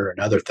nature and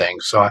other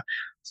things.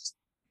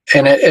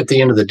 And at the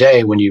end of the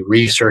day, when you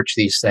research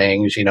these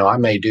things, I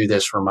may do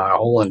this for my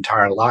whole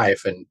entire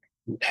life and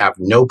have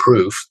no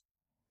proof,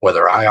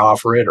 whether I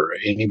offer it or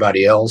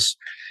anybody else.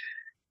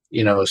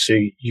 So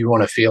you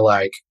want to feel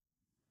like,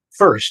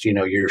 first,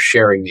 you're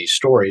sharing these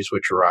stories,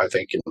 which are, I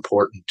think,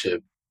 important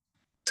to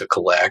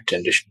collect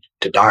and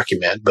to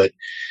document. But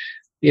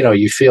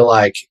you feel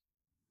like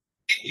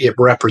it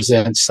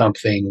represents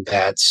something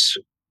that's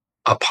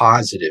a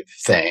positive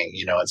thing.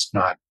 It's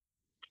not.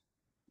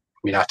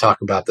 I mean, I talk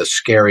about the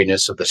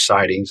scariness of the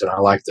sightings, and I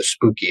like the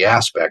spooky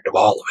aspect of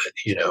all of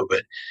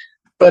it.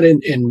 But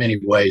in many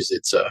ways,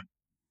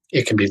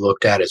 it can be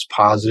looked at as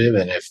positive.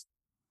 And if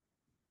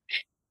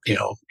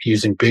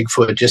using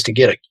Bigfoot just to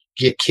get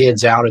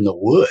kids out in the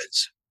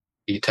woods,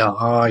 you tell,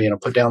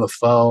 put down the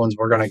phones,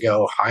 we're going to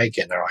go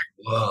hiking. They're like,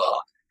 whoa,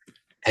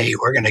 hey,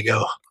 we're going to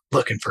go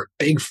looking for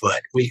Bigfoot.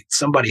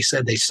 Somebody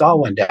said they saw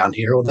one down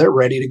here. Well, they're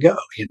ready to go.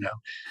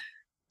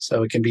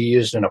 So it can be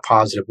used in a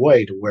positive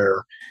way to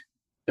where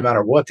no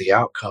matter what the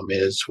outcome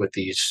is with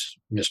these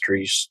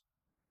mysteries,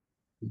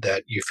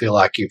 that you feel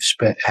like you've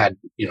had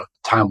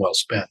time well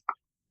spent.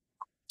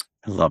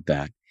 I love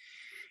that.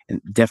 And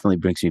definitely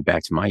brings me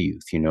back to my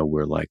youth,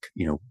 where, like,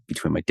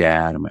 between my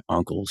dad and my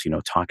uncles,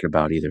 talking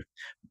about either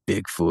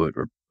Bigfoot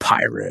or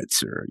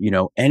pirates or,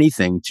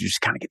 anything to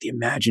just kind of get the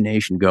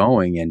imagination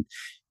going. And,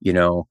 you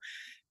know,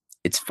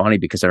 it's funny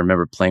because I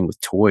remember playing with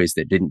toys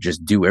that didn't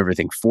just do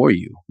everything for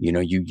you.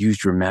 You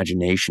used your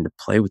imagination to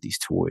play with these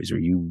toys, or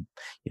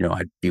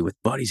I'd be with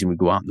buddies and we'd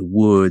go out in the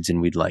woods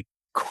and we'd like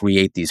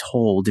create these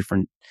whole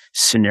different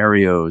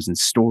scenarios and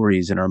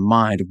stories in our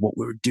mind of what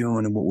we were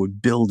doing and what we we're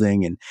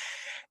building. And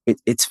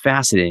it's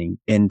fascinating.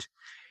 And,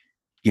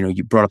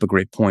 you brought up a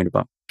great point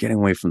about getting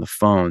away from the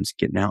phones,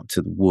 getting out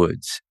to the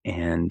woods.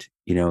 And,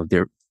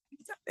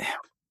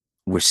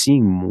 we're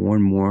seeing more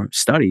and more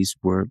studies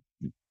where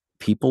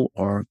people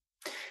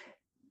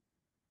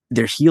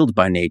they're healed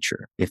by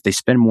nature if they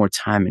spend more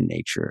time in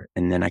nature.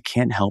 And then I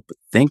can't help but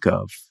think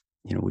of,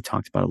 we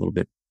talked about a little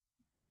bit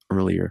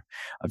earlier,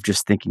 of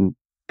just thinking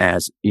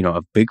as,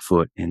 of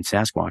Bigfoot and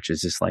Sasquatch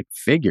as this like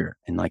figure,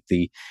 and like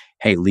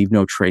hey, leave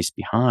no trace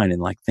behind.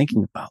 And like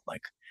thinking about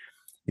like,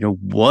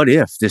 what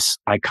if this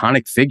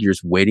iconic figure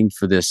is waiting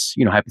for this,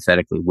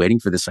 hypothetically waiting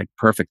for this like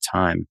perfect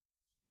time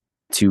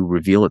to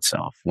reveal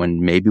itself when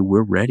maybe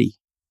we're ready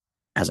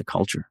as a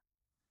culture.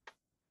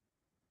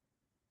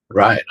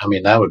 Right. I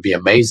mean, that would be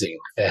amazing.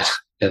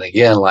 And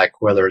again, like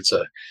whether it's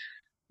a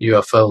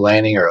UFO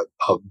landing or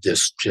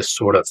this just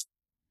sort of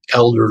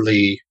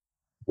elderly,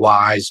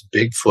 wise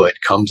Bigfoot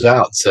comes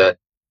out and said,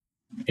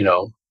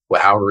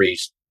 however he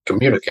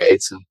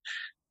communicates, and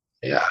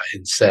yeah,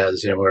 and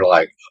says, we're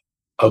like,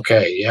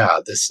 okay, yeah,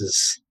 this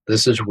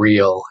is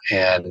real,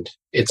 and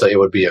it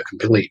would be a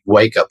complete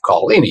wake up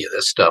call. Any of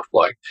this stuff,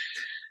 like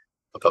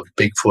if a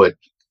Bigfoot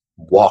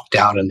walked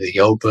out into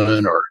the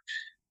open, or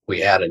we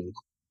had an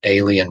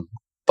alien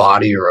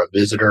body or a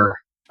visitor.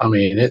 I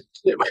mean,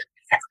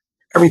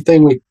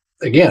 everything we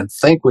again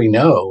think we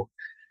know,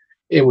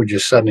 it would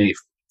just suddenly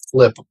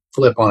flip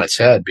on its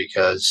head,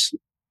 because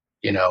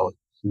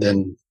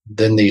then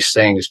these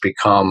things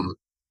become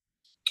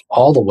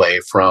all the way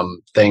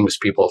from things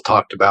people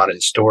talked about in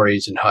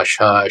stories and hush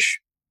hush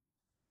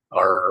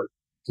or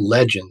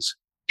legends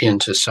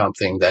into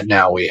something that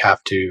now we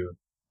have to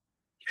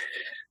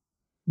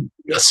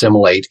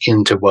assimilate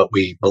into what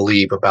we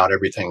believe about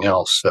everything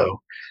else. So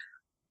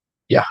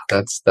yeah,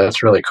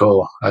 that's really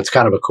cool. That's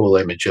kind of a cool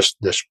image. Just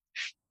this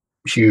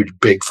huge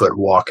Bigfoot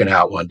walking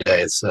out one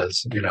day. It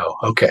says,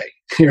 okay,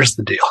 here's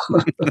the deal.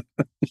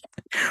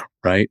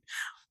 Right?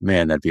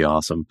 Man, that'd be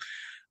awesome.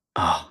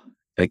 Oh,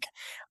 like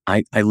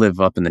I live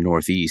up in the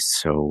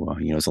Northeast, so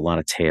there's a lot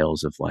of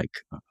tales of like,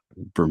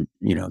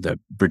 the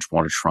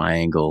Bridgewater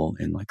Triangle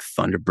and like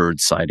Thunderbird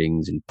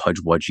sightings and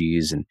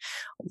Pudgewudgies and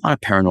a lot of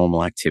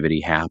paranormal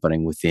activity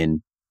happening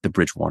within the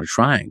Bridgewater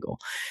Triangle.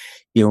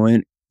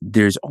 And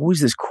there's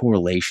always this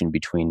correlation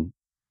between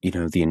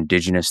the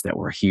indigenous that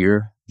were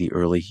here, the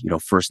early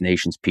First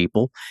Nations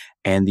people,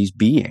 and these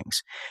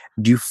beings.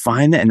 Do you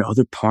find that in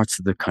other parts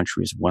of the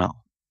country as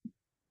well?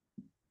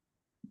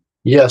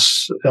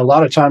 Yes, a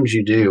lot of times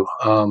you do.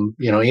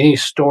 Any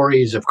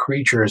stories of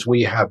creatures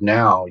we have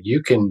now,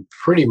 you can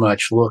pretty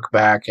much look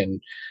back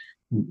in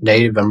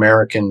Native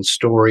American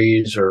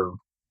stories or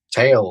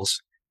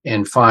tales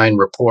and find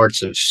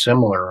reports of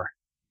similar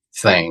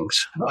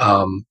things.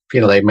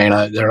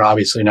 They're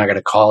obviously not going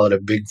to call it a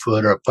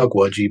Bigfoot or a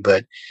Pukwudgie,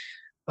 but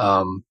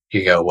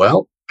you go,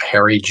 well,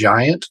 hairy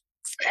giant,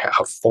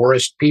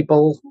 forest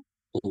people,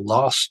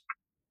 lost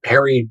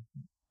hairy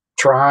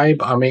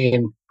tribe. I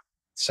mean,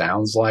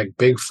 sounds like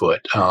Bigfoot.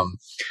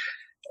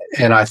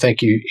 And I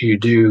think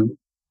you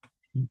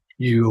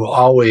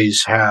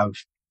always have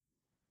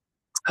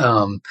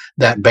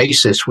that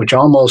basis, which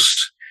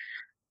almost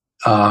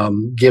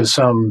gives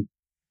some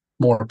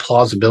more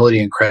plausibility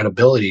and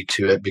credibility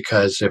to it,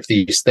 because if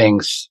these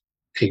things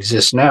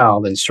exist now,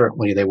 then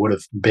certainly they would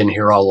have been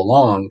here all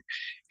along.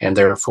 And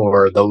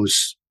therefore,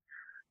 those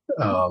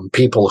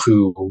people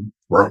who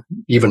were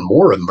even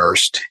more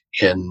immersed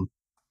in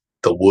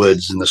the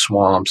woods and the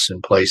swamps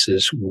and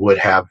places would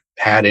have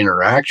had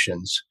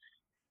interactions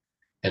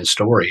and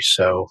stories.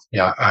 So,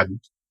 yeah,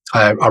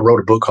 I wrote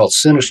a book called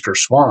Sinister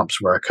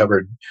Swamps, where I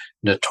covered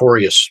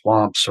notorious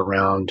swamps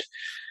around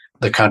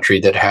the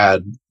country that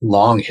had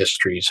long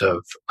histories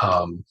of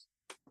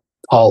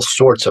all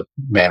sorts of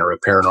manner of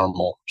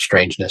paranormal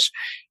strangeness.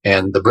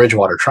 And the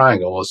Bridgewater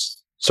Triangle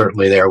was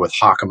certainly there with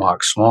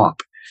Hockomock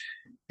Swamp.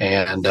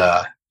 And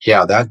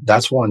yeah,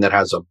 that's one that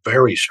has a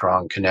very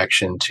strong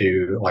connection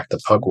to like the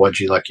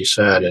Pukwudgie, like you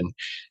said,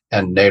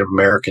 and Native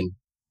American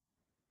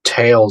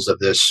tales of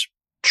this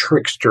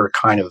trickster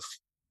kind of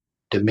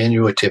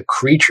diminutive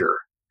creature.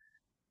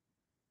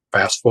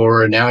 Fast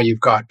forward, now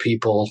you've got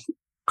people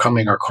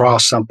coming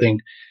across something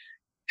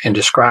and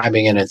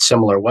describing it in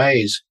similar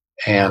ways.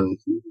 And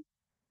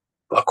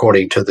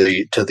according to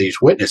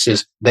these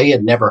witnesses, they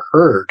had never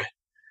heard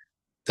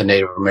the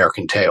Native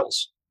American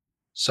tales.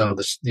 So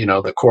this,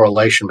 the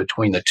correlation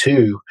between the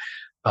two,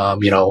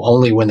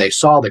 only when they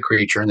saw the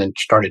creature and then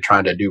started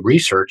trying to do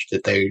research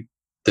did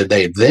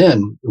they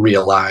then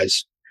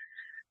realize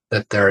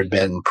that there had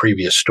been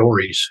previous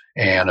stories.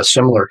 And a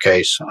similar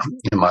case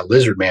in my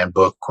Lizard Man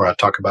book, where I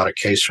talk about a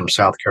case from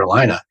South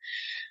Carolina.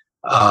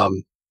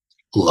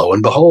 Lo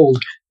and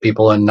behold,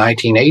 people in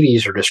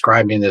 1980s are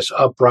describing this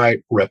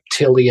upright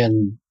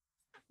reptilian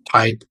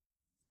type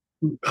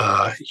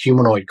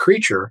humanoid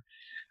creature.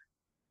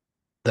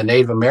 The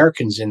Native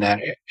Americans in that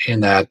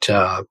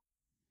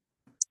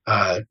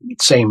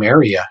same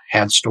area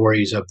had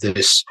stories of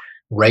this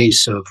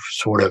race of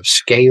sort of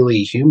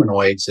scaly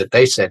humanoids that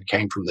they said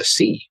came from the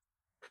sea.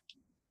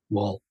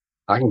 Well,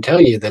 I can tell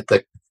you that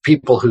the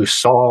people who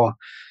saw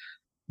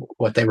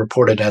what they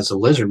reported as a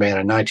lizard man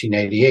in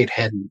 1988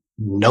 had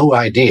no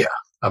idea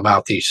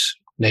about these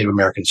Native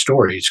American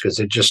stories, because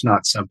they're just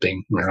not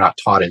something they're not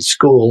taught in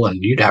school,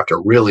 and you'd have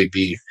to really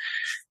be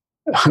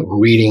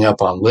reading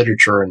up on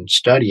literature and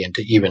studying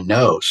to even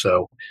know.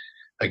 So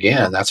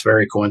again, that's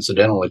very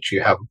coincidental that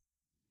you have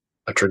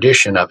a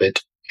tradition of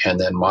it and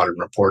then modern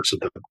reports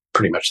of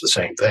pretty much the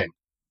same thing.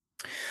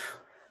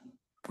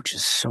 Which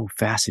is so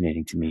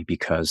fascinating to me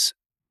because,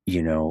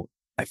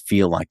 I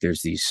feel like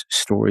there's these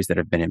stories that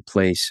have been in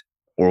place,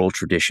 oral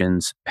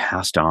traditions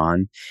passed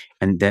on,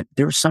 and that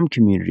there are some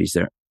communities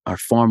that are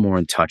far more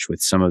in touch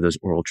with some of those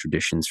oral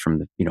traditions from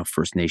the,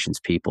 First Nations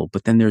people.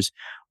 But then there's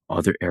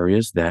other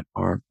areas that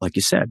are, like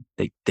you said,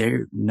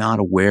 they're not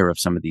aware of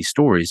some of these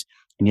stories,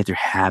 and yet they're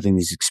having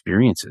these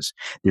experiences.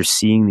 They're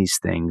seeing these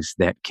things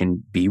that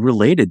can be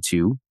related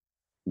to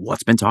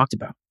what's been talked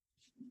about.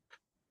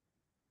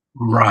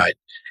 Right.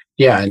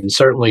 Yeah, and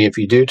certainly if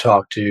you do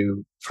talk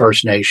to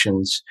First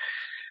Nations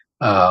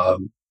uh,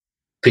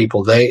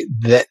 people, they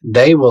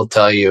will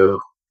tell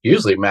you,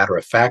 usually matter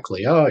of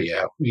factly, oh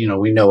yeah,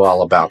 we know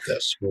all about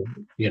this.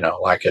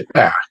 Like it.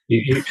 Yeah,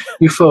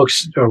 you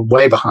folks are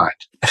way behind,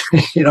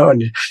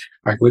 and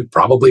like we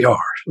probably are,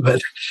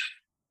 but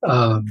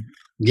um,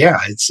 yeah,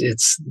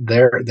 it's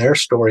their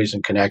stories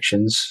and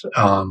connections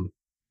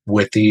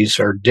with these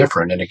are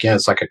different, and again,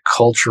 it's like a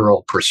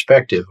cultural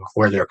perspective of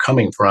where they're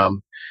coming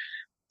from,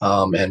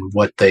 and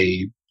what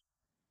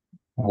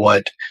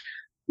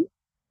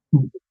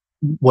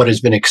what has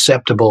been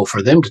acceptable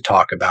for them to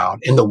talk about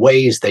in the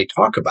ways they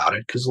talk about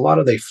it, because a lot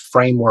of they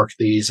framework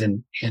these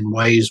in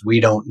ways we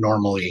don't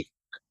normally,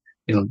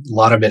 a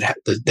lot of it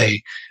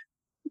they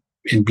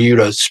imbued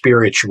a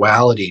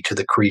spirituality to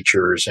the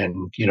creatures,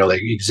 and they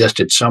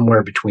existed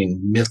somewhere between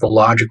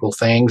mythological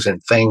things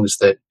and things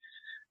that,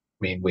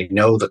 we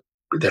know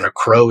that a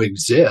crow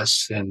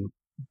exists, and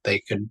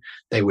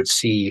they would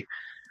see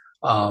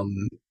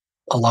um,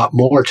 a lot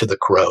more to the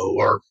crow,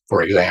 or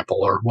for example,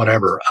 or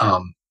whatever.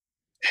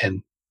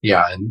 And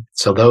yeah, and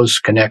so those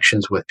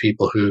connections with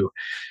people who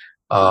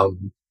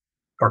um,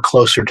 are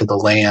closer to the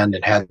land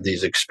and had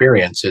these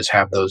experiences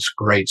have those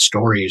great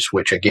stories,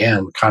 which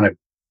again, kind of,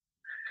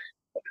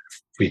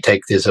 if we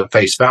take this at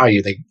face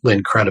value, they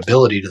lend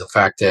credibility to the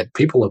fact that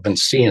people have been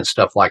seeing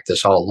stuff like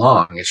this all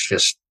along. It's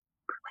just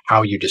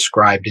how you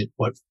described it,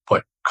 what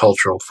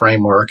cultural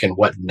framework and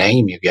what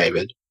name you gave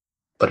it,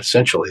 but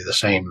essentially the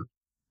same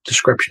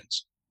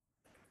descriptions.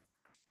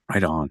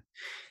 Right on.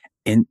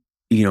 And,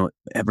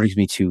 that brings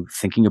me to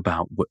thinking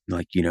about what,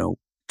 like,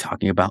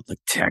 talking about like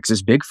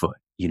Texas Bigfoot,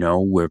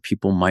 where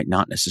people might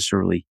not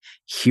necessarily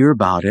hear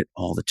about it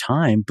all the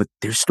time, but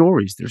there's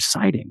stories, there's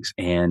sightings.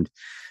 And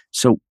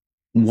so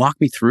walk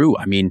me through,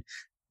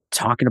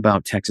 talking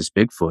about Texas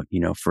Bigfoot,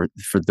 for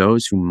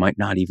those who might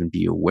not even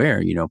be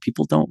aware,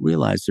 people don't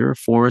realize there are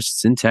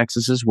forests in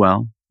Texas as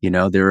well.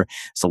 There's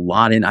a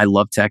lot I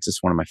love Texas,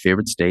 one of my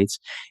favorite states.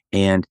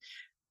 And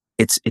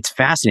it's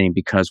fascinating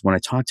because when I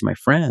talk to my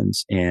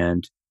friends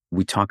and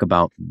we talk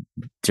about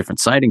different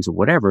sightings or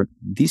whatever,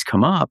 these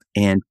come up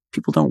and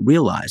people don't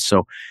realize.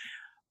 So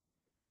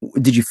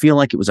did you feel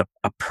like it was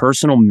a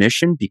personal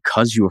mission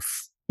because you were,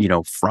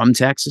 from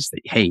Texas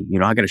that, hey,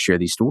 I got to share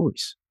these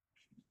stories?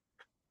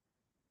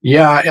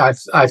 Yeah,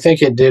 I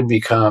think it did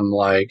become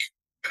like,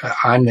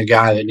 I'm the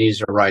guy that needs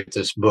to write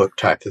this book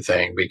type of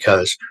thing,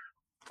 because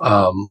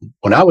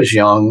when I was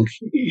young,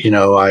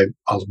 I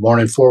was born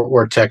in Fort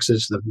Worth,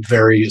 Texas, the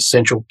very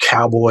essential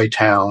cowboy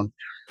town.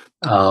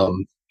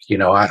 Um,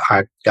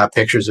 I got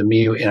pictures of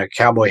me in a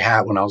cowboy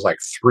hat when I was like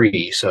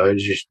 3. So it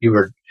was just,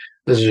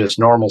 this is just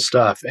normal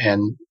stuff.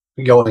 And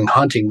going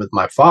hunting with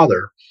my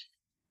father,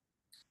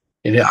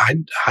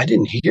 I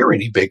didn't hear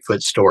any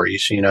Bigfoot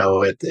stories,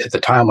 at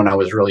the time when I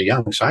was really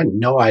young. So I had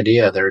no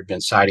idea there had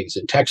been sightings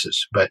in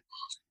Texas. But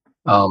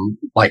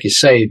like you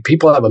say,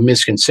 people have a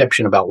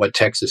misconception about what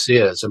Texas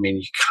is.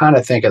 You kind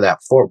of think of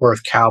that Fort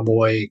Worth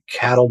cowboy,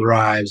 cattle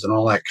drives, and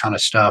all that kind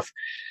of stuff.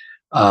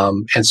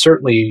 And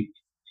certainly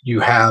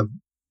you have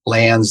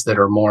lands that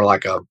are more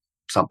like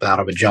something out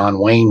of a John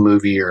Wayne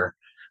movie or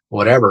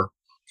whatever.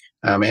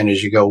 And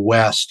as you go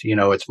west,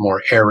 it's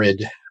more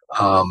arid,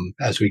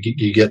 as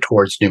you get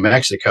towards New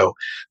Mexico.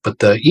 But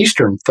the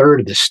eastern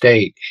third of the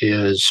state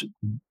is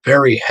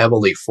very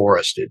heavily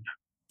forested,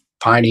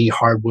 piney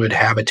hardwood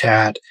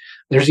habitat.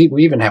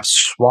 We even have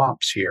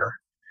swamps here,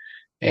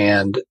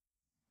 and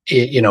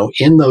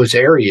in those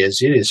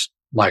areas, it is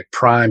like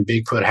prime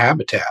Bigfoot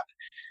habitat,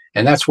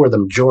 and that's where the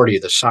majority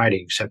of the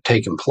sightings have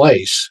taken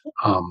place.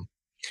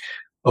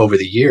 Over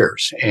the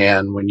years.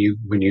 And when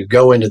you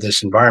go into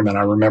this environment,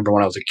 I remember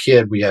when I was a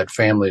kid, we had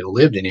family that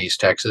lived in East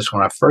Texas.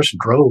 When I first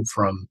drove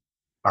from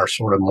our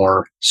sort of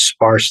more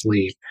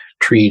sparsely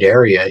treed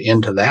area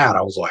into that,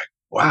 I was like,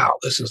 wow,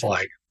 this is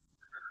like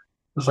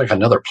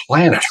another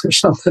planet or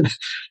something.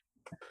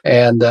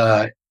 And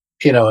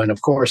and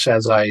of course,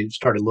 as I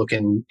started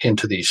looking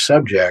into these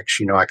subjects,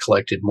 I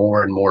collected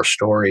more and more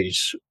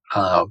stories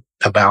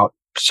about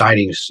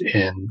sightings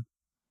in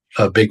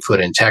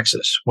Bigfoot in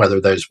Texas,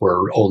 whether those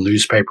were old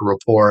newspaper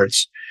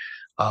reports,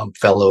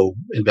 fellow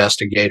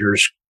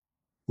investigators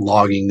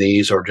logging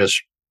these, or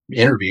just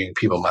interviewing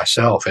people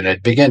myself. And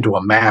it began to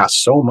amass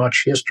so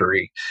much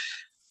history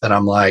that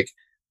I'm like,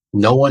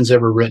 no one's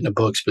ever written a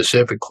book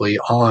specifically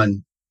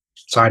on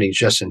sightings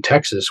just in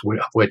Texas,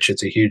 which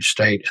it's a huge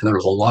state. And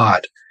there's a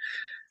lot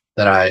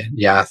that I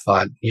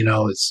thought,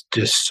 it's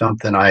just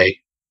something I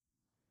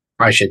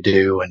should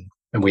do. And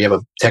we have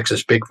a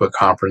Texas Bigfoot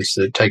conference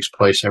that takes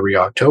place every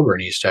October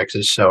in East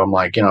Texas. So I'm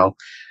like, I'm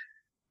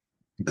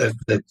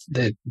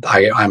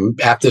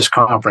at this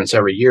conference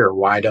every year.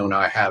 Why don't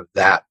I have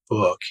that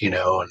book? And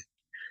I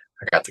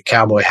got the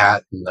cowboy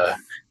hat and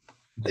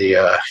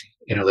the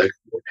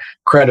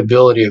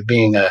credibility of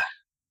being a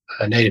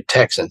native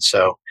Texan.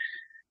 So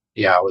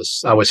yeah,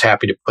 I was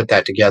happy to put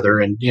that together.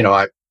 And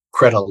I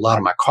credit a lot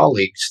of my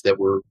colleagues that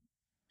were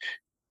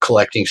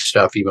collecting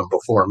stuff even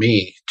before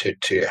me to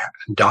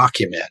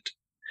document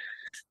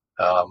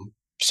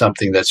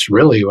something that's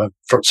really,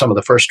 some of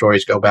the first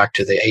stories go back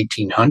to the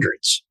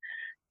 1800s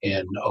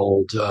in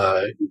old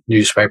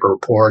newspaper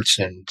reports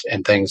and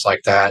things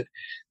like that,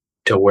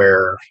 to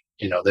where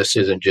this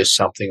isn't just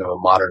something of a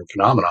modern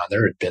phenomenon.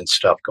 There had been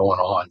stuff going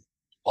on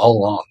all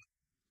along.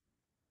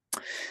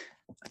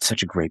 That's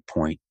such a great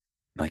point.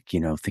 Like,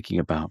 thinking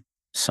about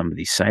some of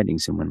these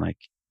sightings and when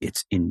like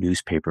it's in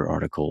newspaper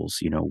articles,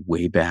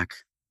 way back,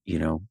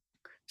 a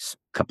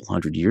couple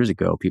hundred years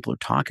ago, people are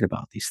talking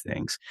about these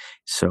things.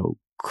 So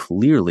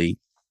clearly,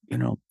 you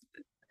know,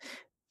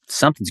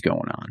 something's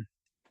going on.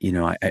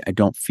 I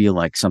don't feel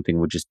like something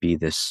would just be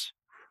this.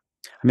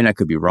 I mean, I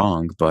could be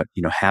wrong, but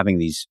having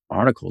these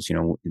articles,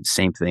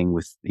 same thing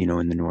with in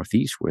the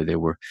Northeast where they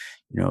were,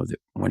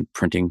 when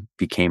printing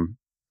became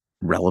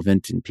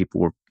relevant and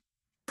people were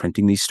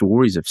printing these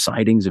stories of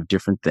sightings of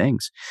different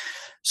things.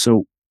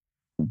 So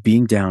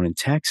being down in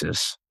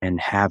Texas and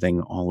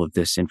having all of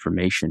this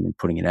information and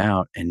putting it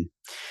out, and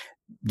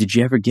did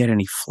you ever get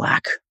any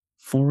flack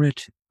for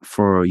it?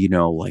 For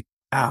like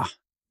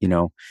you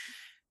know,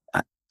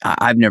 I,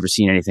 I've never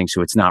seen anything,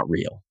 so it's not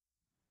real.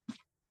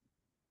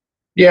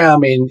 Yeah, I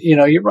mean,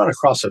 you run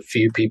across a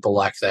few people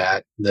like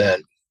that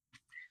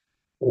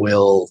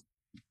will,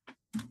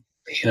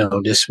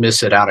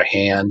 dismiss it out of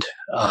hand,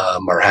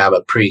 or have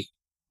a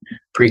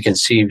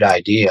preconceived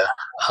idea.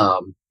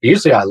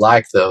 Usually I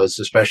like those,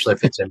 especially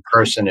if it's in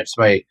person. If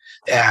somebody,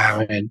 yeah,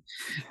 I mean,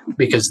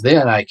 because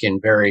then I can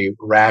very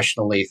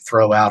rationally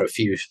throw out a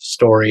few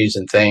stories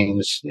and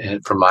things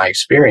from my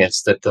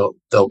experience that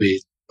they'll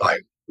be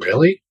like,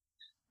 really?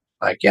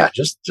 Like, yeah,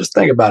 just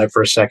think about it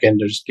for a second.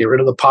 Just get rid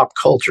of the pop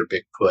culture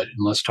Bigfoot and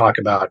let's talk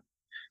about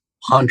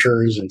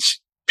hunters and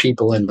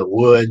people in the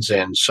woods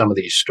and some of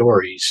these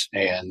stories.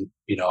 And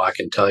I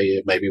can tell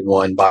you maybe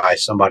one by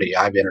somebody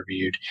I've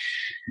interviewed.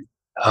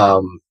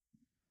 Um,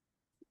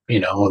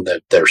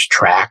 that there's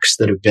tracks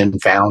that have been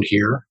found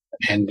here,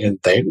 and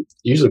they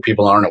usually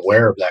people aren't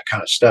aware of that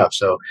kind of stuff.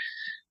 So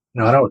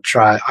I don't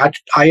try.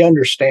 I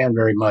understand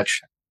very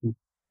much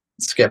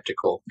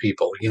skeptical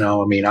people.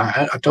 I mean,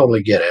 I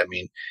totally get it. I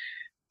mean,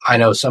 I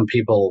know some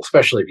people,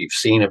 especially if you've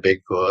seen a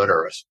Bigfoot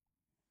or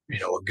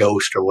a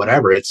ghost or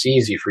whatever, it's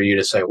easy for you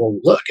to say, well,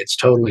 look, it's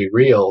totally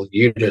real.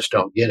 You just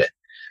don't get it.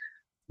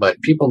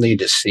 But people need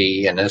to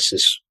see, and this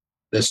is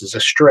a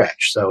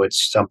stretch. So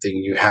it's something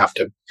you have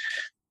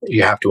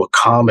to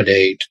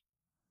accommodate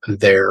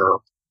their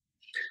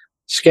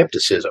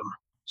skepticism.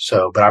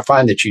 So, but I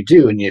find that you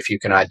do, and if you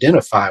can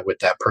identify with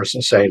that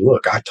person, say,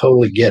 look, I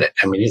totally get it.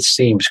 I mean, it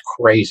seems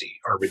crazy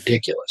or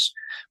ridiculous,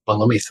 but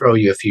let me throw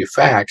you a few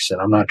facts,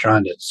 and I'm not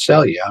trying to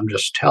sell you. I'm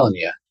just telling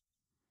you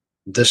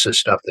this is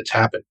stuff that's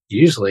happened.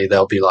 Usually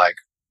they'll be like,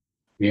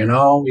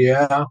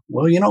 yeah,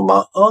 well,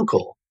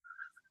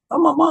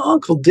 my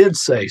uncle did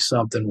say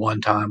something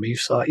one time. He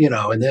saw,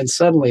 and then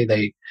suddenly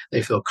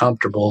they feel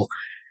comfortable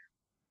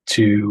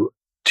to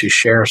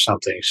share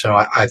something. So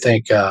I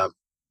think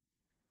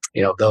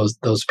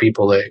those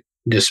people that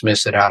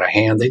dismiss it out of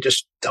hand, they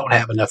just don't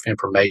have enough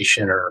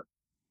information, or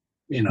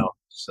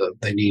so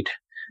they need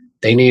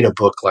a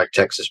book like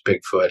Texas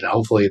Bigfoot, and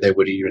hopefully they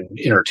would even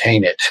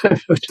entertain it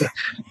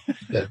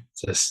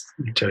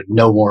to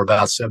know more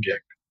about the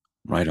subject.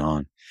 Right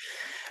on.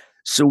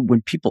 So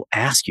when people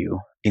ask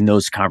you in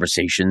those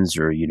conversations,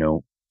 or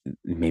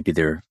maybe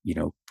they're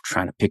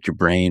trying to pick your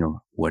brain or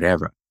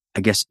whatever,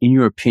 I guess in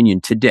your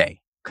opinion today,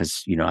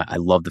 because I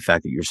love the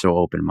fact that you're so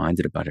open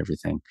minded about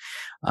everything,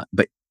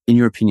 but in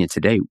your opinion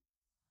today,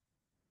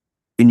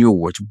 in your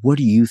words, what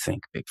do you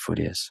think Bigfoot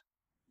is?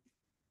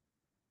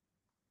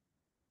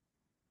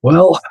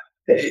 Well,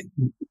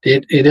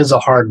 it is a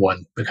hard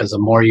one because the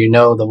more you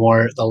know, the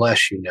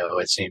less you know.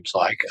 It seems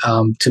like,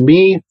 to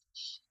me,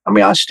 I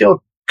mean, I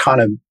still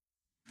kind of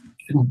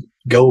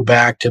go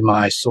back to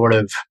my sort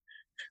of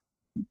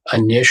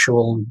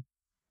initial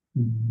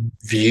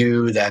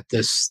view that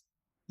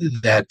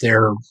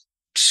they're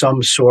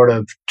some sort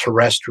of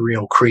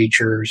terrestrial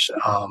creatures,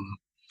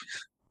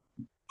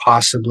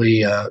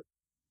 possibly a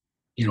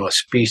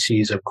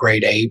species of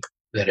great ape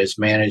that has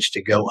managed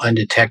to go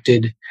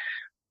undetected,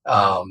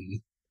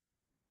 um,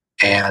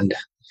 and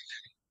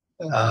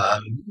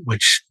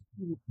which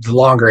the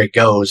longer it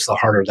goes, the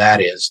harder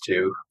that is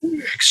to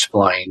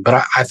explain.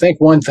 But I think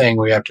one thing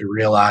we have to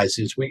realize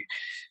is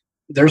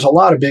there's a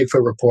lot of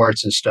Bigfoot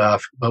reports and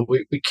stuff, but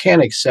we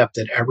can't accept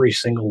that every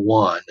single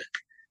one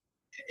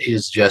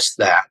is just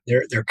that.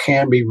 There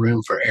can be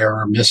room for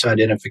error,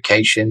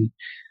 misidentification.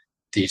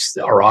 These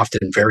are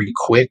often very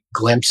quick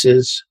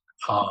glimpses,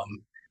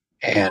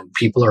 and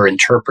people are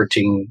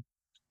interpreting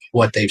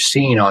what they've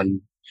seen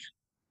on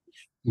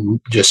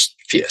just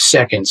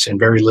seconds and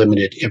very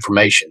limited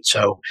information.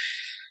 So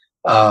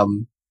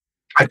um,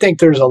 I think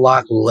there's a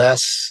lot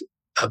less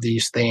of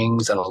these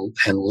things,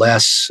 and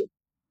less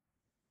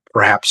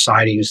perhaps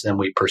sightings than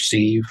we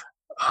perceive.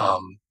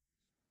 Um,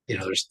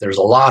 there's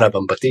a lot of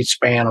them, but these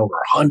span over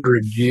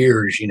 100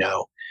 years.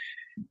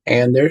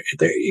 And there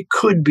it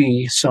could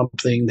be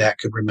something that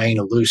could remain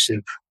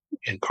elusive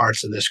in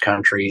parts of this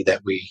country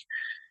that we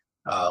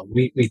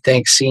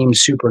think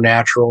seems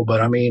supernatural.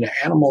 But I mean,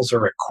 animals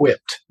are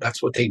equipped.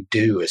 That's what they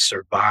do, is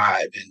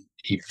survive and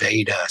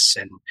evade us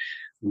and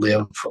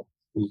live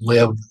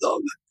live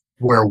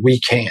where we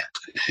can't.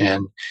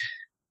 And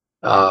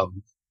I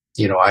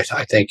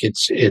think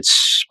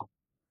it's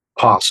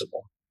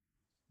possible.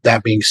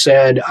 That being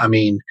said, I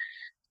mean,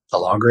 the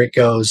longer it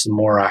goes, the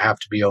more I have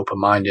to be open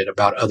minded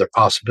about other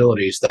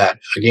possibilities. That,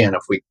 again,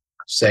 if we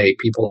say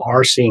people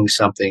are seeing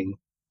something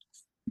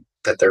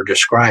that they're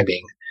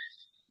describing,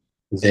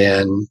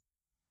 then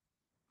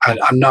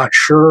I'm not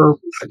sure.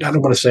 I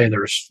don't want to say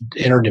there's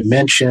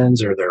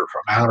interdimensions or they're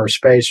from outer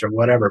space or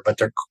whatever, but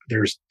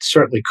there's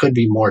certainly could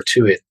be more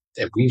to it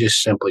that we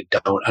just simply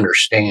don't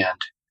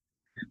understand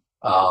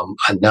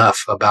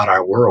enough about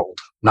our world,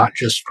 not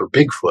just for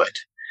Bigfoot,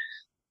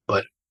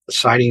 but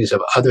sightings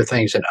of other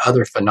things and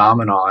other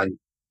phenomenon,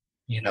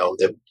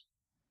 that,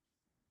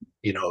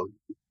 you know,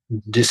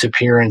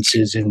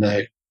 disappearances in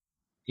the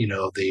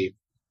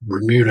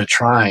Bermuda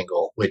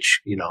Triangle,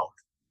 which,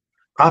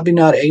 probably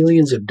not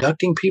aliens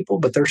abducting people,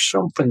 but there's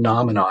some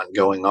phenomenon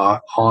going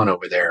on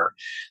over there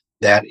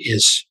that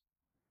is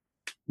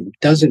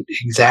doesn't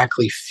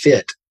exactly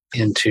fit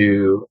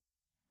into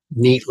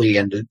neatly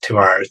into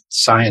our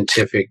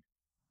scientific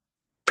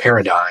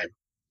paradigm,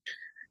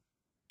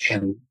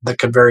 and that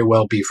could very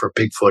well be for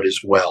Bigfoot as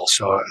well.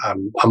 So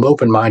I'm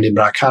open minded,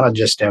 but I kind of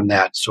just am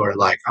that sort of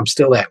like I'm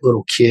still that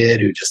little kid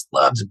who just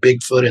loves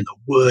Bigfoot in the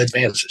woods.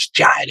 Man, it's this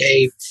giant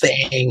ape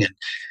thing, and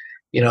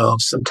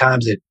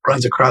sometimes it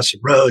runs across the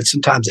road,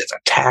 sometimes it's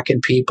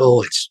attacking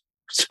people. It's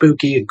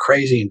spooky and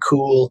crazy and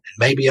cool, and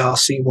maybe I'll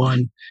see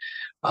one.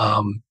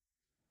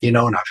 And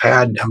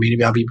I've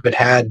even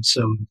had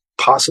some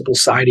possible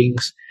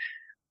sightings.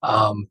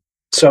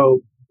 So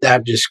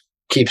that just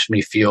keeps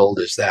me fueled,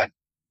 is that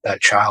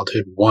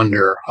childhood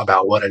wonder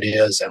about what it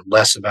is and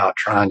less about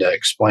trying to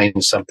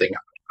explain something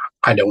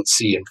I don't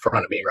see in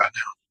front of me right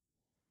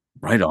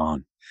now. Right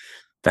on.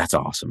 That's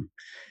awesome.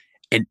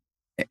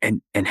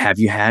 And and have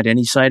you had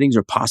any sightings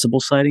or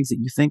possible sightings that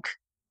you think?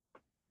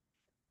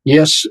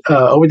 Yes,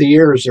 over the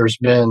years, there's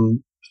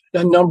been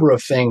a number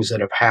of things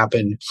that have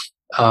happened.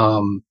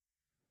 Um,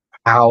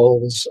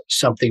 Owls,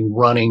 something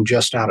running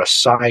just out of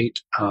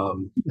sight.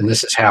 And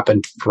this has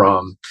happened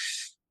from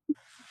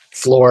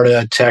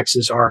Florida,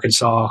 Texas,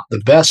 Arkansas. The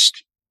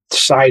best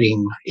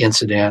sighting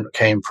incident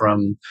came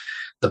from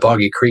the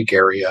Boggy Creek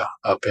area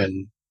up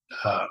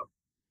uh,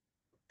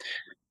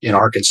 in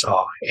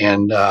Arkansas,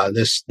 and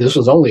this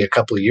was only a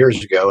couple of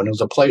years ago, and it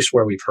was a place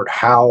where we've heard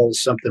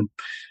howls. Something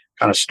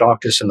kind of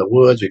stalked us in the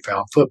woods. We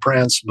found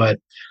footprints, but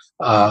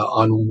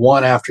on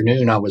one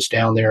afternoon, I was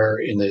down there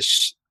in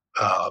this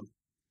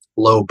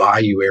low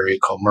bayou area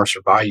called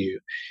Mercer Bayou,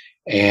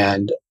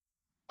 and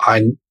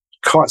I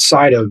caught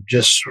sight of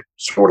just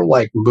sort of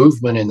like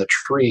movement in the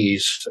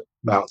trees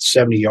about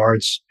 70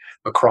 yards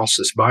across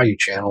this bayou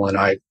channel. And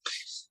I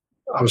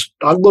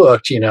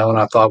looked, and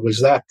I thought,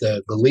 was that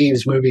the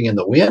leaves moving in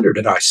the wind, or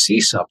did I see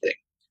something?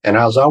 And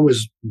as I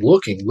was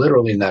looking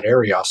literally in that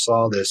area, I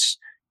saw this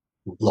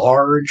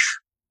large,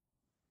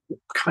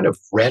 kind of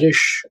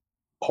reddish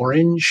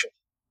orange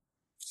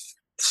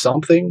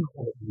something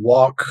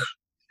walk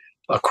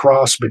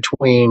across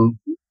between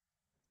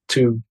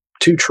two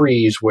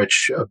trees,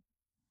 which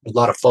a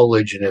lot of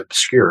foliage and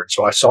obscured.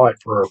 So I saw it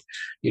for,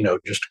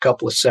 just a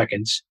couple of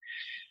seconds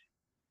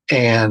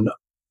and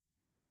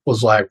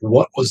was like,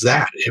 what was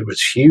that? It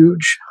was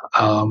huge.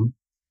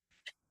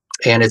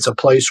 And it's a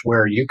place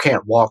where you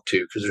can't walk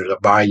to because there's a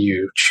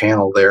bayou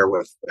channel there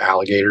with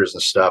alligators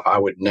and stuff. I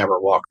would never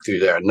walk through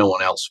there. No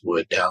one else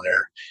would down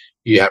there.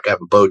 You have to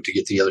have a boat to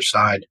get to the other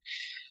side.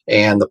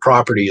 And the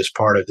property is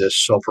part of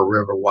this Sulphur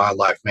River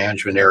Wildlife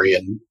Management Area.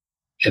 And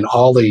in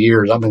all the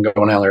years, I've been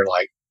going down there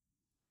like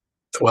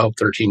 12,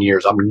 13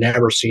 years. I've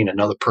never seen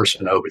another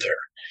person over there.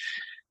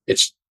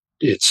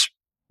 It's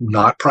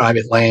not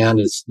private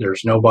land.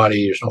 There's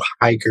nobody, there's no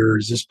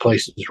hikers. This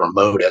place is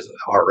remote as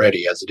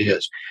it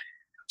is.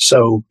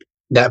 So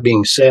that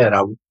being said,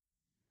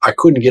 I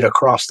couldn't get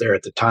across there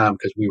at the time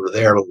because we were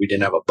there, but we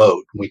didn't have a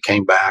boat. We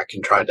came back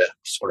and tried to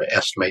sort of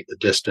estimate the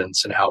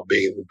distance and how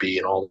big it would be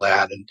and all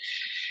that.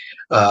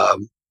 And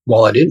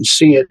while I didn't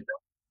see it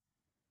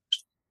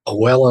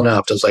well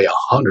enough to say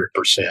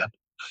 100%,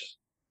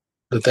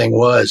 the thing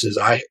is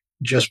I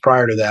just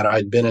prior to that,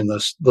 I'd been in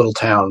this little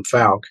town,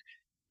 Fouke,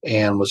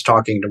 and was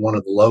talking to one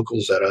of the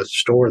locals at a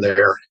store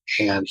there,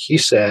 and he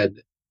said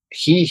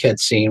he had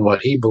seen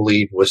what he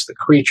believed was the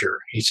creature.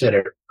 He said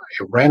it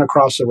ran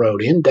across the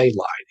road in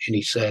daylight, and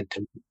he said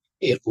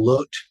it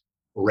looked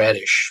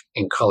reddish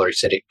in color. He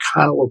said it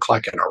kind of looked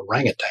like an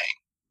orangutan.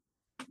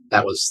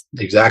 That was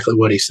exactly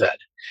what he said.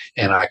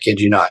 And I kid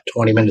you not,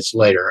 20 minutes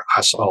later,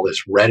 I saw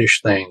this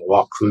reddish thing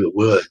walk through the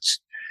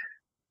woods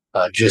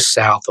just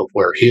south of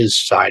where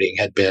his sighting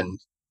had been.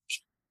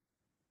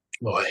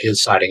 Well,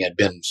 his sighting had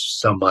been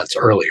some months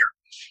earlier.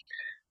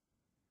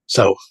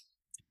 So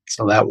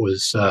that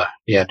was,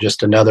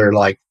 just another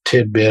like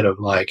tidbit of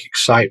like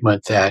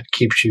excitement that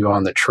keeps you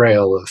on the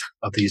trail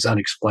of these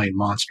unexplained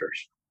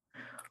monsters.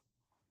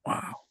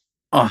 Wow.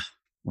 Oh,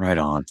 right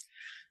on,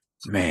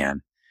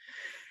 man.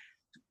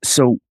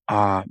 So,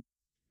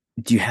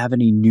 do you have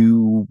any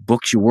new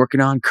books you're working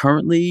on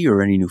currently,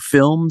 or any new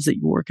films that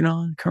you're working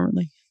on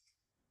currently?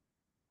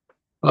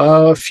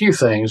 A few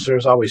things.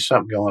 There's always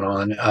something going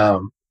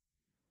on.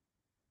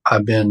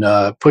 I've been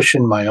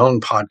pushing my own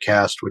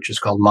podcast, which is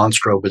called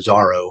Monstro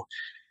Bizarro,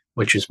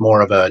 which is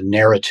more of a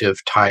narrative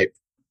type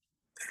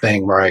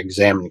thing where I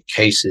examine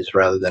cases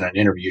rather than an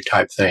interview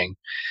type thing,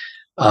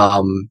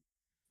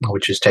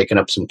 which has taken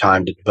up some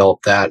time to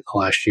develop that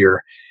last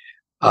year.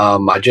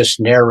 I just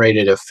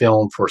narrated a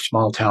film for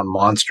Small Town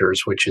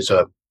Monsters, which is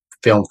a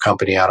film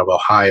company out of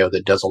Ohio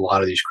that does a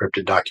lot of these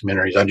cryptid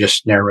documentaries. I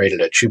just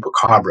narrated a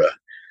Chupacabra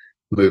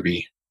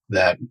movie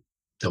that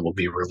will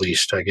be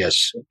released, I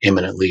guess,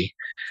 imminently.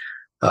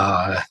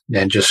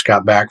 And just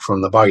got back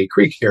from the Boggy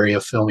Creek area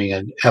filming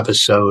an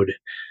episode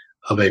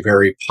of a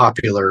very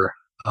popular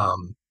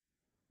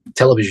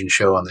television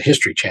show on the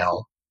History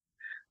Channel.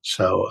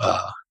 So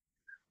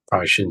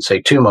probably shouldn't say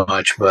too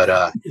much,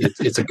 but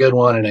it's a good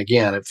one. And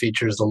again, it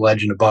features the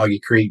legend of Boggy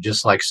Creek,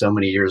 just like so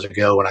many years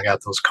ago when I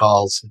got those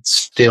calls. It's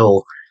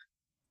still,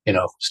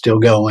 still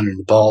going and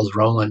the ball's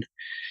rolling.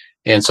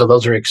 And so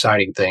those are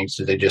exciting things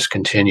that they just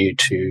continue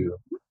to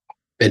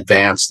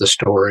advance the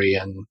story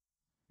and,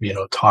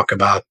 talk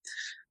about,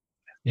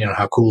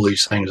 how cool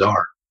these things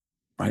are.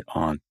 Right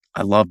on.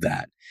 I love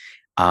that.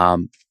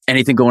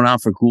 Anything going on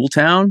for Ghoul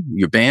Town,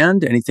 your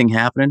band? Anything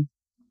happening?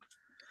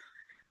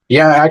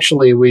 Yeah,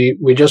 actually,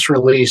 we just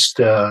released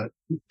a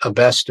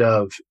best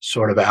of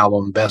sort of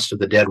album, Best of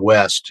the Dead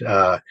West,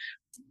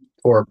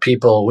 for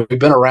people. We've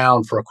been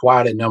around for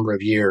quite a number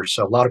of years,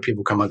 so a lot of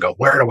people come and go,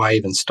 where do I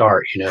even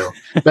start?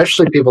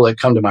 Especially people that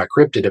come to my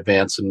cryptid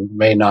events and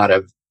may not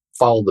have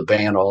followed the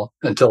band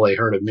until they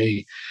heard of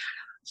me.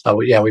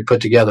 So yeah, we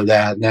put together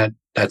that, and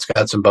that's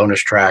got some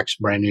bonus tracks,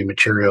 brand new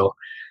material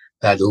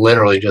that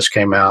literally just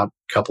came out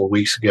a couple of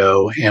weeks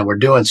ago. And we're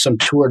doing some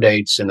tour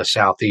dates in the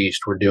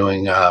Southeast. We're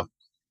doing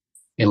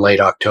in late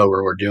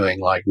October, we're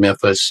doing like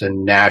Memphis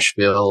and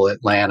Nashville,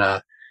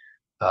 Atlanta,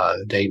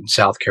 Dayton,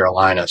 South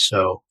Carolina.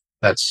 So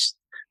that's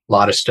a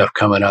lot of stuff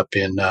coming up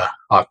in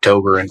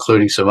October,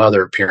 including some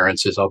other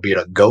appearances. I'll be at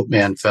a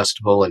Goatman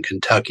Festival in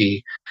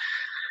Kentucky,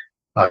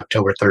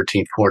 October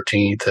 13th,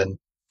 14th,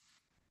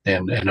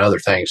 and other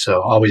things.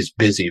 So always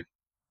busy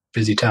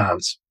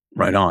times.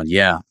 Right on.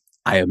 Yeah.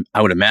 I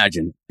would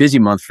imagine busy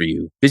month for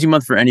you, busy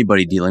month for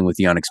anybody dealing with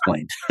the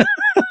unexplained.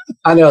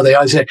 I know they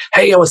always say,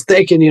 hey, I was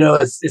thinking,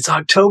 it's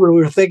October.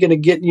 We were thinking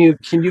of getting you.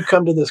 Can you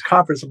come to this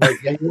conference? I'm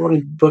like, yeah, you want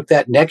to book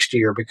that next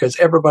year because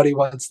everybody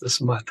wants this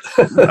month.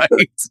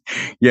 Right.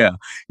 Yeah.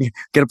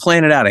 Got to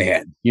plan it out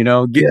ahead.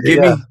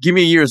 Give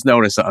me a year's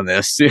notice on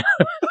this.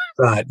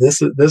 Right.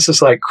 This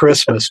is like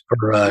Christmas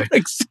for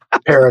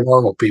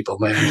paranormal people,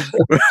 man.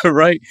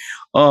 Right.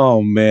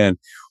 Oh, man.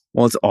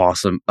 Well, it's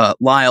awesome.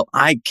 Lyle,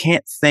 I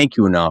can't thank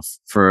you enough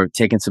for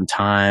taking some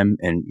time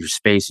and your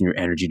space and your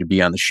energy to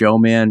be on the show,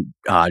 man.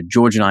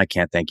 George and I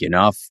can't thank you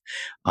enough.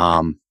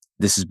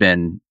 This has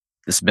been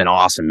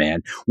awesome,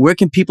 man. Where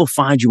can people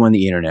find you on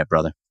the internet,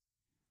 brother?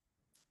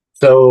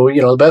 So,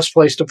 the best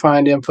place to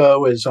find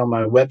info is on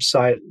my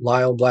website,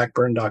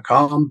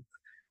 lyleblackburn.com.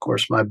 Of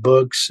course, my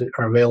books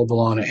are available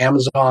on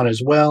Amazon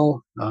as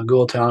well.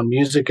 Ghoul Town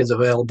Music is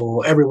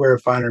available everywhere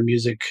finer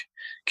music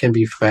can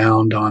be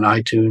found, on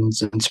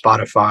iTunes and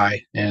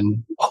Spotify.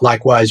 And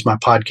likewise, my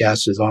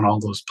podcast is on all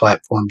those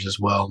platforms as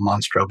well,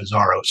 Monstro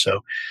Bizarro.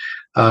 So,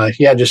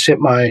 just hit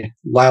my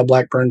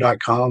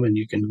lyleblackburn.com and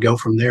you can go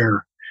from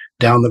there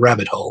down the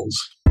rabbit holes.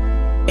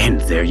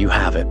 And there you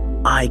have it.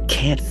 I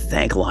can't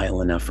thank Lyle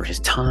enough for his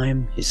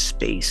time, his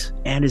space,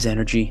 and his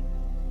energy.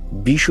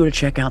 Be sure to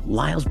check out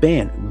Lyle's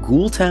band,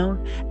 Ghoul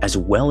Town, as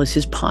well as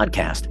his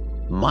podcast,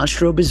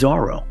 Monstro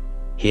Bizarro.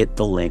 Hit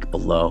the link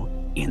below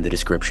in the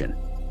description.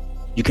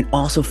 You can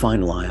also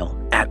find Lyle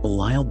at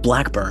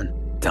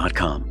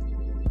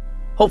lyleblackburn.com.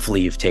 Hopefully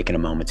you've taken a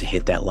moment to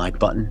hit that like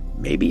button,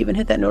 maybe even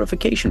hit that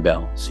notification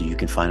bell so you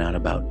can find out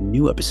about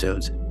new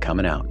episodes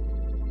coming out.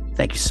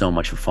 Thank you so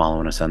much for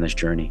following us on this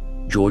journey.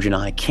 George and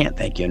I can't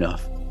thank you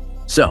enough.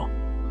 So,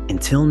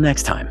 until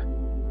next time,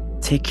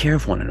 take care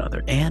of one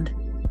another and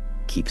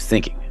keep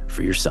thinking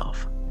for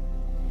yourself.